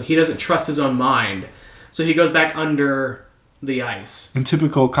wants. So he doesn't trust his own mind. So he goes back under the ice. In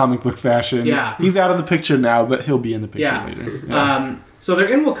typical comic book fashion. Yeah. He's out of the picture now, but he'll be in the picture later. Yeah. So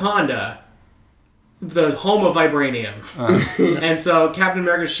they're in Wakanda, the home of vibranium. And so Captain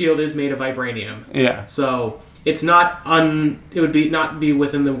America's shield is made of vibranium. Yeah. So it's not it would not be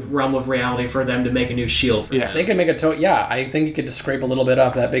within the realm of reality for them to make a new shield for him. They could make I think you could just scrape a little bit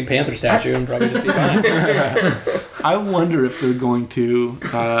off that big Panther statue and probably just be fine. I wonder if they're going to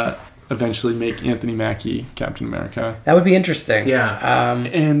eventually make Anthony Mackie Captain America. That would be interesting. Yeah.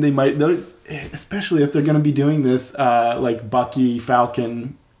 And they might, especially if they're going to be doing this Bucky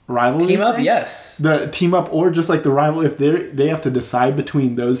Falcon rivalry team up thing. Yes, the team up, or just the rival, if they have to decide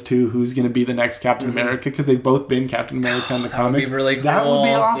between those two who's going to be the next Captain America, because they've both been Captain America in the comics. Would be really cool. That would be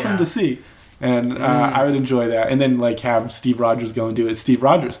awesome to see. And I would enjoy that. And then have Steve Rogers go and do his Steve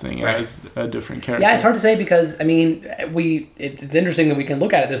Rogers thing as a different character. Yeah, it's hard to say because it's interesting that we can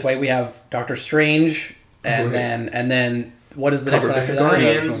look at it this way. We have Doctor Strange, and then what is the next one after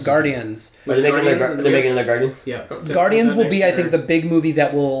that? Guardians. Are they making their Guardians? Yeah. Guardians will be, I think, the big movie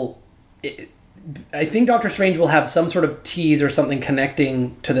that will. I think Doctor Strange will have some sort of tease or something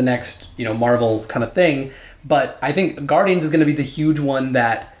connecting to the next, Marvel kind of thing. But I think Guardians is going to be the huge one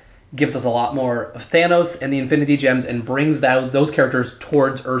that gives us a lot more of Thanos and the Infinity Gems and brings those characters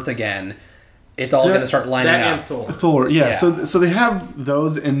towards Earth again. it's all going to start lining That up. and Thor. Thor, yeah. Yeah. So they have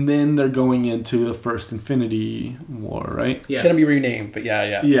those, and then they're going into the first Infinity War, right? Yeah. Going to be renamed, but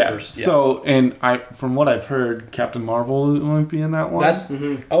yeah. Yeah. First, yeah. So, and from what I've heard, Captain Marvel might be in that one. That's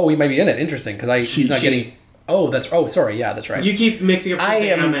oh, he might be in it. Interesting, because he's not She- getting. Oh, sorry. Yeah, that's right. You keep mixing up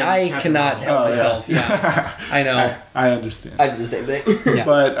Shazam and I Captain cannot Marvel. help myself. Yeah, I know. I understand. I did the same thing. Yeah.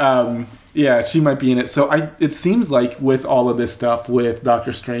 But yeah, she might be in it. So it seems like with all of this stuff with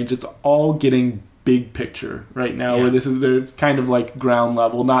Doctor Strange, it's all getting big picture right now. Yeah. Where it's kind of like ground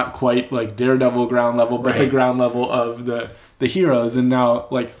level, not quite like Daredevil ground level, but the Right. ground level of the heroes. And now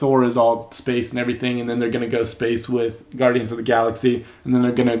like Thor is all space and everything, and then they're gonna go space with Guardians of the Galaxy, and then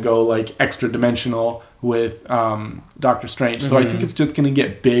they're gonna go like extra dimensional with Doctor Strange. So I think it's just gonna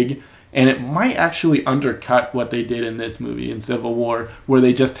get big. And it might actually undercut what they did in this movie in Civil War, where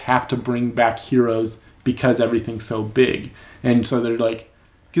they just have to bring back heroes because everything's so big. And so they're like,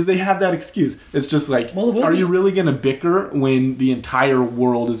 because they have that excuse. It's just like, Well, the movie- are you really going to bicker when the entire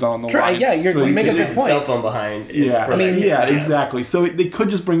world is on the Sure, line? yeah, you make a Leave good the point. cell phone behind. Yeah, for that. yeah, exactly. So they could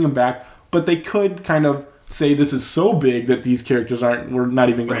just bring them back, but they could kind of say this is so big that these characters we're not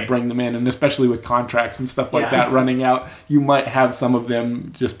even going Right. to bring them in, and especially with contracts and stuff like Yeah. that running out, you might have some of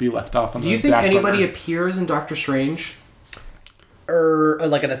them just be left off on Do the you think back anybody burner. appears in Doctor Strange? Or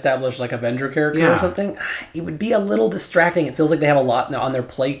like an established like Avenger character Yeah. or something, it would be a little distracting. It feels like they have a lot on their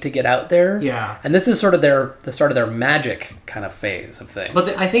plate to get out there. Yeah. And this is sort of the start of their magic kind of phase of things. But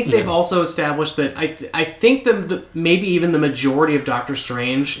I think they've also established that I think maybe even the majority of Doctor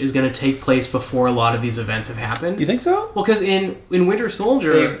Strange is going to take place before a lot of these events have happened. you think so? Well, because in Winter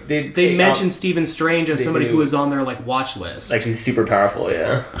Soldier, they mentioned Stephen Strange as they somebody do. who was on their like watch list. Like he's super powerful,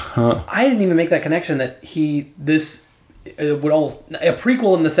 yeah. I didn't even make that connection that it would almost a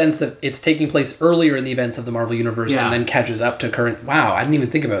prequel in the sense that it's taking place earlier in the events of the Marvel Universe Yeah. and then catches up to current. Wow, I didn't even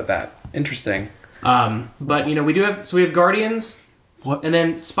think about that. Interesting. But we have Guardians, What? and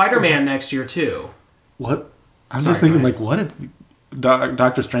then Spider-Man next year too. What? I'm Sorry, just thinking, go like, what if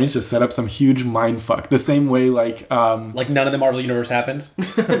Doctor Strange just set up some huge mind fuck? The same way, like Like none of the Marvel Universe happened.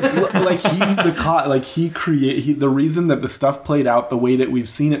 like he's the reason that the stuff played out the way that we've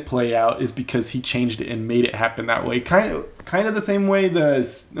seen it play out is because he changed it and made it happen that way. Kind of the same way the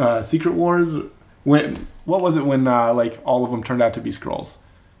Secret Wars what was it when like all of them turned out to be Skrulls?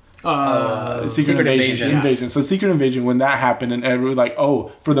 Secret Invasion. So Secret Invasion, when that happened, and everyone was like,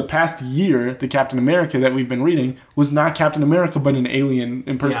 oh, for the past year, the Captain America that we've been reading was not Captain America, but an alien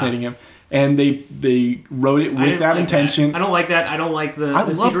impersonating him. And they wrote it with that intention. I don't like that. I don't like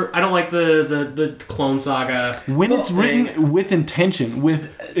I don't like the Clone Saga. When it's written with intention,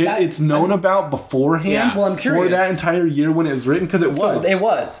 it's known about beforehand. Yeah. Well, I'm curious. For that entire year when it was written, because it was. It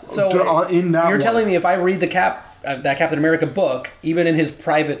was. So In that you're one. telling me if I read that Captain America book, even in his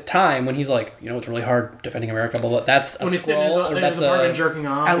private time, when he's like, it's really hard defending America, blah, blah, that's a When he's sitting in scroll, or his that's apartment a... jerking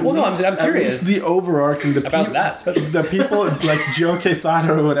off. Well, no, I'm At curious. least the overarching About that, especially. the people like Joe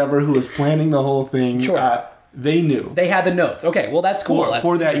Quesada or whatever who was planning the whole thing. Sure. They knew. They had the notes. Okay, well, that's cool.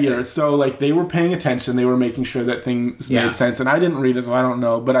 For that year. So, like, they were paying attention. They were making sure that things made sense. And I didn't read it, so I don't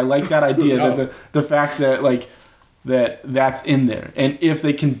know. But I like that idea, that the fact that, like, that's in there. And if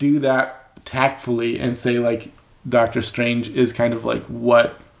they can do that tactfully and say, like, Doctor Strange is kind of like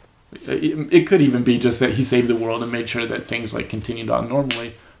what... It could even be just that he saved the world and made sure that things, like, continued on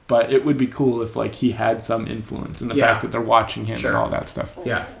normally. But it would be cool if, like, he had some influence in the fact that they're watching him and all that stuff.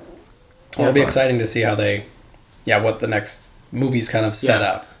 Yeah. It'll be exciting to see how what the next movie's kind of set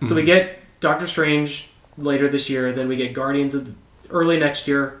up. So we get Doctor Strange later this year, then we get Guardians early next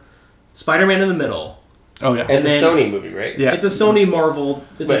year, Spider-Man in the middle. Oh, yeah. And it's a then- Sony movie, right? Yeah. It's a Sony Marvel.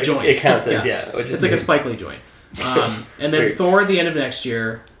 It's a But joint. it counts as, which is It's like a weird. Spike Lee joint. And then Weird. Thor at the end of next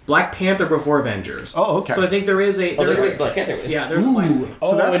year, Black Panther before Avengers. Oh, okay. So I think there is a there's a Black Panther movie. yeah, there's a Black Ooh.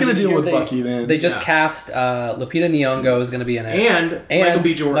 So that's and going to did you deal hear with Bucky then. They just cast Lupita Nyong'o is going to be in it. and Michael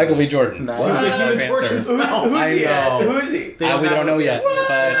B. Jordan. Michael B. Jordan. Nice. The Human Panther. Torch himself. Who's I he? know. Who is he? They We don't know yet, What?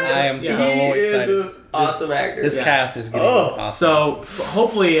 but I am so He excited. is an awesome actor. This cast is getting Oh. awesome. So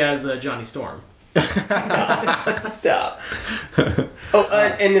hopefully as Johnny Storm. Stop.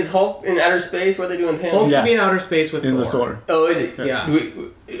 And is Hulk in outer space? What are they doing with him? Hulk's Yeah. gonna be in outer space with in Thor. the Thor. Oh, is he? Yeah.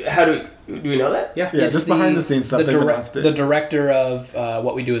 Do we know that? Yeah. Yeah, It's just behind the scenes stuff. The, They've announced it. the director of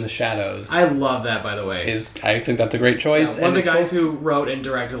What We Do in the Shadows I love that, by the way. I think that's a great choice. One of and the it's guys who wrote and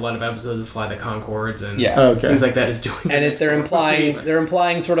directed a lot of episodes of Fly the Conchords and Okay. things like that is doing. And they're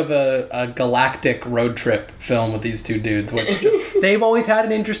implying sort of a galactic road trip film with these two dudes, which they've always had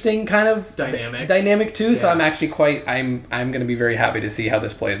an interesting kind of dynamic too. So Yeah. I'm actually I'm going to be very happy to see how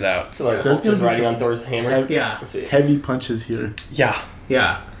this plays out. So like There's Hulk just gonna be riding some- on Thor's hammer. Yeah. Sweet. Heavy punches here. Yeah.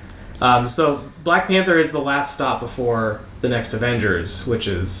 Yeah. So Black Panther is the last stop before the next Avengers, which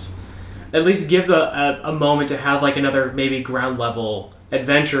is at least gives a moment to have like another maybe ground level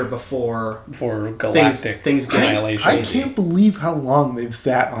adventure before galactic things get annihilation. I can't believe how long they've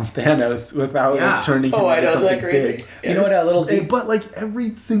sat on Thanos without like, turning him into something big. You know what? A little deep. But like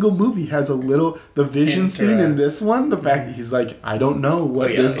every single movie has a little. The vision scene in this one, the fact that he's like, I don't know what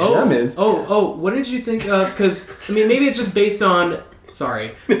this gem is. What did you think of? Because I mean, maybe it's just based on.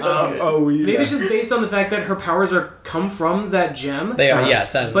 Sorry. Maybe it's just based on the fact that her powers come from that gem. They are,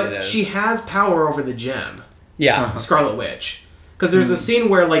 yes. That's what it But is. she has power over the gem. Yeah. Scarlet Witch. Because there's a scene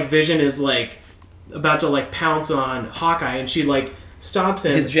where like Vision is like about to like pounce on Hawkeye, and she like stops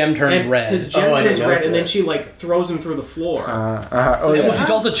him. His gem turns red. His gem turns red, and then she like throws him through the floor. Which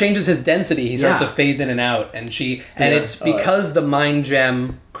also changes his density. He starts to phase in and out, and it's because the mind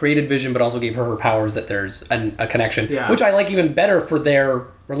gem created Vision, but also gave her powers that there's a connection, which I like even better for their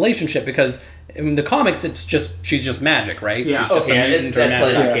relationship because in the comics she's just magic, right? Yeah. She's just a mutant or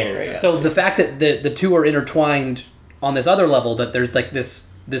magic. Not canon, right? So the fact that the two are intertwined on this other level, that there's like this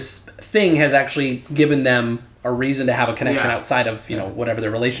thing has actually given them a reason to have a connection outside of whatever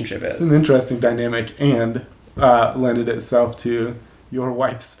their relationship is. It's an interesting dynamic and lended itself to your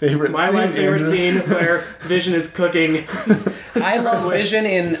wife's favorite My scene. wife's favorite scene where Vision is cooking. I love Vision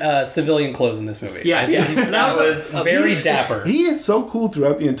in civilian clothes in this movie. Yeah, that was very dapper. He is so cool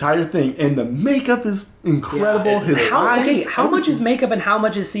throughout the entire thing, and the makeup is incredible. His eyes. How much is makeup and how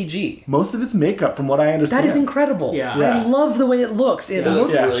much is CG? Most of it's makeup, from what I understand. That is incredible. Yeah. I love the way it looks. It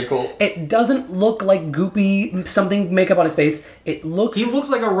looks really cool. It doesn't look like goopy something makeup on his face. It looks. He looks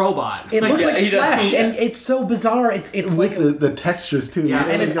like a robot. It looks like he does. flesh, and it's so bizarre. It's with like the textures too. Yeah,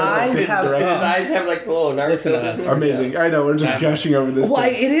 and his eyes have. His eyes have like the little Listen to us. Amazing. I know we're just gushing over this. Well,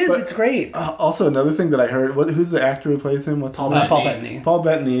 thing. it is. But, it's great. Also, another thing that I heard. Who's the actor who plays him? What's his name? Paul Bettany. Paul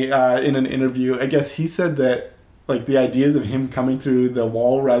Bettany. In an interview, I guess he said that. Like the ideas of him coming through the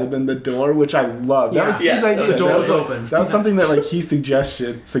wall rather than the door, which I love. That was his idea. The door was open. That was something that like he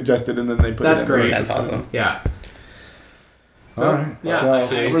suggested, and then they put That's it in. great. That's awesome. Yeah. All right.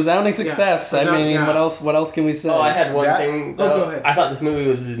 Yeah. Resounding success. I mean, yeah. what else can we say? Oh, I had one thing. Oh, go ahead. I thought this movie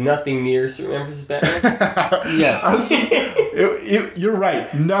was nothing near Superman vs. Batman. Yes. You're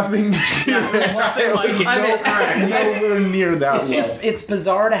right. Nothing. Nowhere near that. It's just it's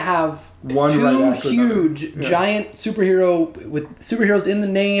bizarre to have one two right after huge giant superheroes in the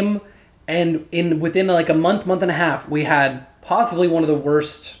name, and within like a month and a half, we had possibly one of the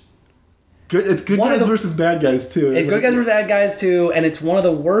worst. It's good guys versus bad guys too. It's good guys versus bad guys too, and it's one of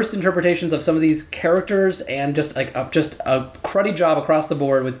the worst interpretations of some of these characters, and just like a cruddy job across the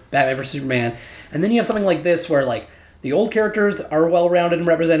board with Batman vs Superman. And then you have something like this where like the old characters are well rounded and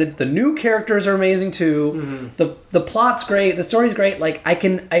represented, the new characters are amazing too. Mm-hmm. The plot's great, the story's great. Like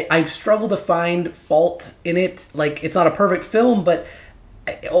I struggle to find fault in it. Like it's not a perfect film, but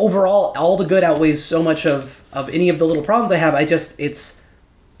overall, all the good outweighs so much of any of the little problems I have.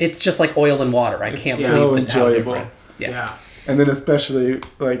 It's just like oil and water. I can't believe how different. Yeah. And then especially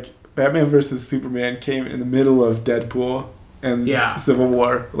like Batman vs Superman came in the middle of Deadpool and Civil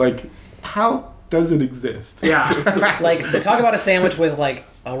War. Like, how does it exist? Yeah. Like, talk about a sandwich with like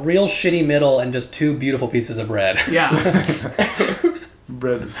a real shitty middle and just two beautiful pieces of bread. Yeah.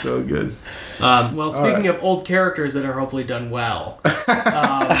 Bread is so good. Well, speaking of old characters that are hopefully done well,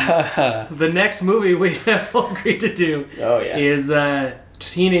 the next movie we have all agreed to do is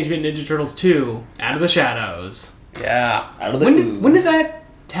Teenage Mutant Ninja Turtles 2, Out of the Shadows. Yeah. Out of the when did that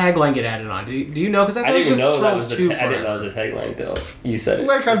tagline get added on? Do you know? Because I thought it was just Turtles 2 I didn't know it was a tagline until you said it.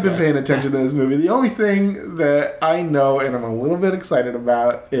 Like, I've been paying attention to this movie. The only thing that I know and I'm a little bit excited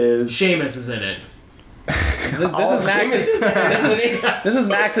about is... Seamus is in it. This is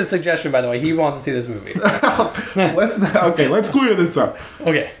Max's suggestion, by the way. He wants to see this movie. Let's clear this up.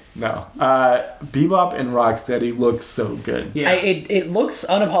 Okay. No. Bebop and Rocksteady look so good. Yeah. It looks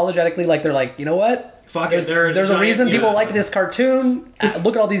unapologetically like they're like, you know what? Fuck it. There's a reason people like this cartoon.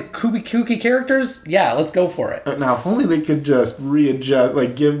 Look at all these kooky characters. Yeah, let's go for it. Now, if only they could just readjust,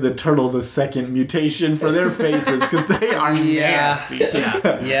 like give the turtles a second mutation for their faces, because they are nasty.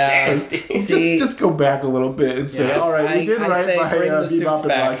 Yeah. See, just go back a little bit and say, all right, we did right by Bebop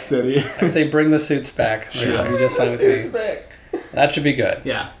and Rocksteady. I say bring the suits back. That'd be just fine with me. That should be good.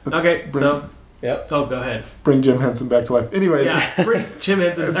 Yeah. Okay, so... Yep. Oh, go ahead. Bring Jim Henson back to life. Anyways. Yeah, bring Jim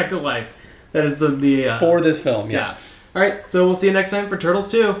Henson back to life. That is the for this film, yeah. All right, so we'll see you next time for Turtles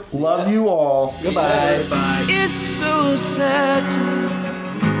 2. Love you all. Goodbye. Bye. It's so sad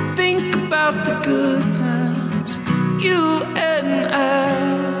to think about the good times you and I.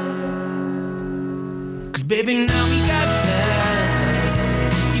 'Cause baby, now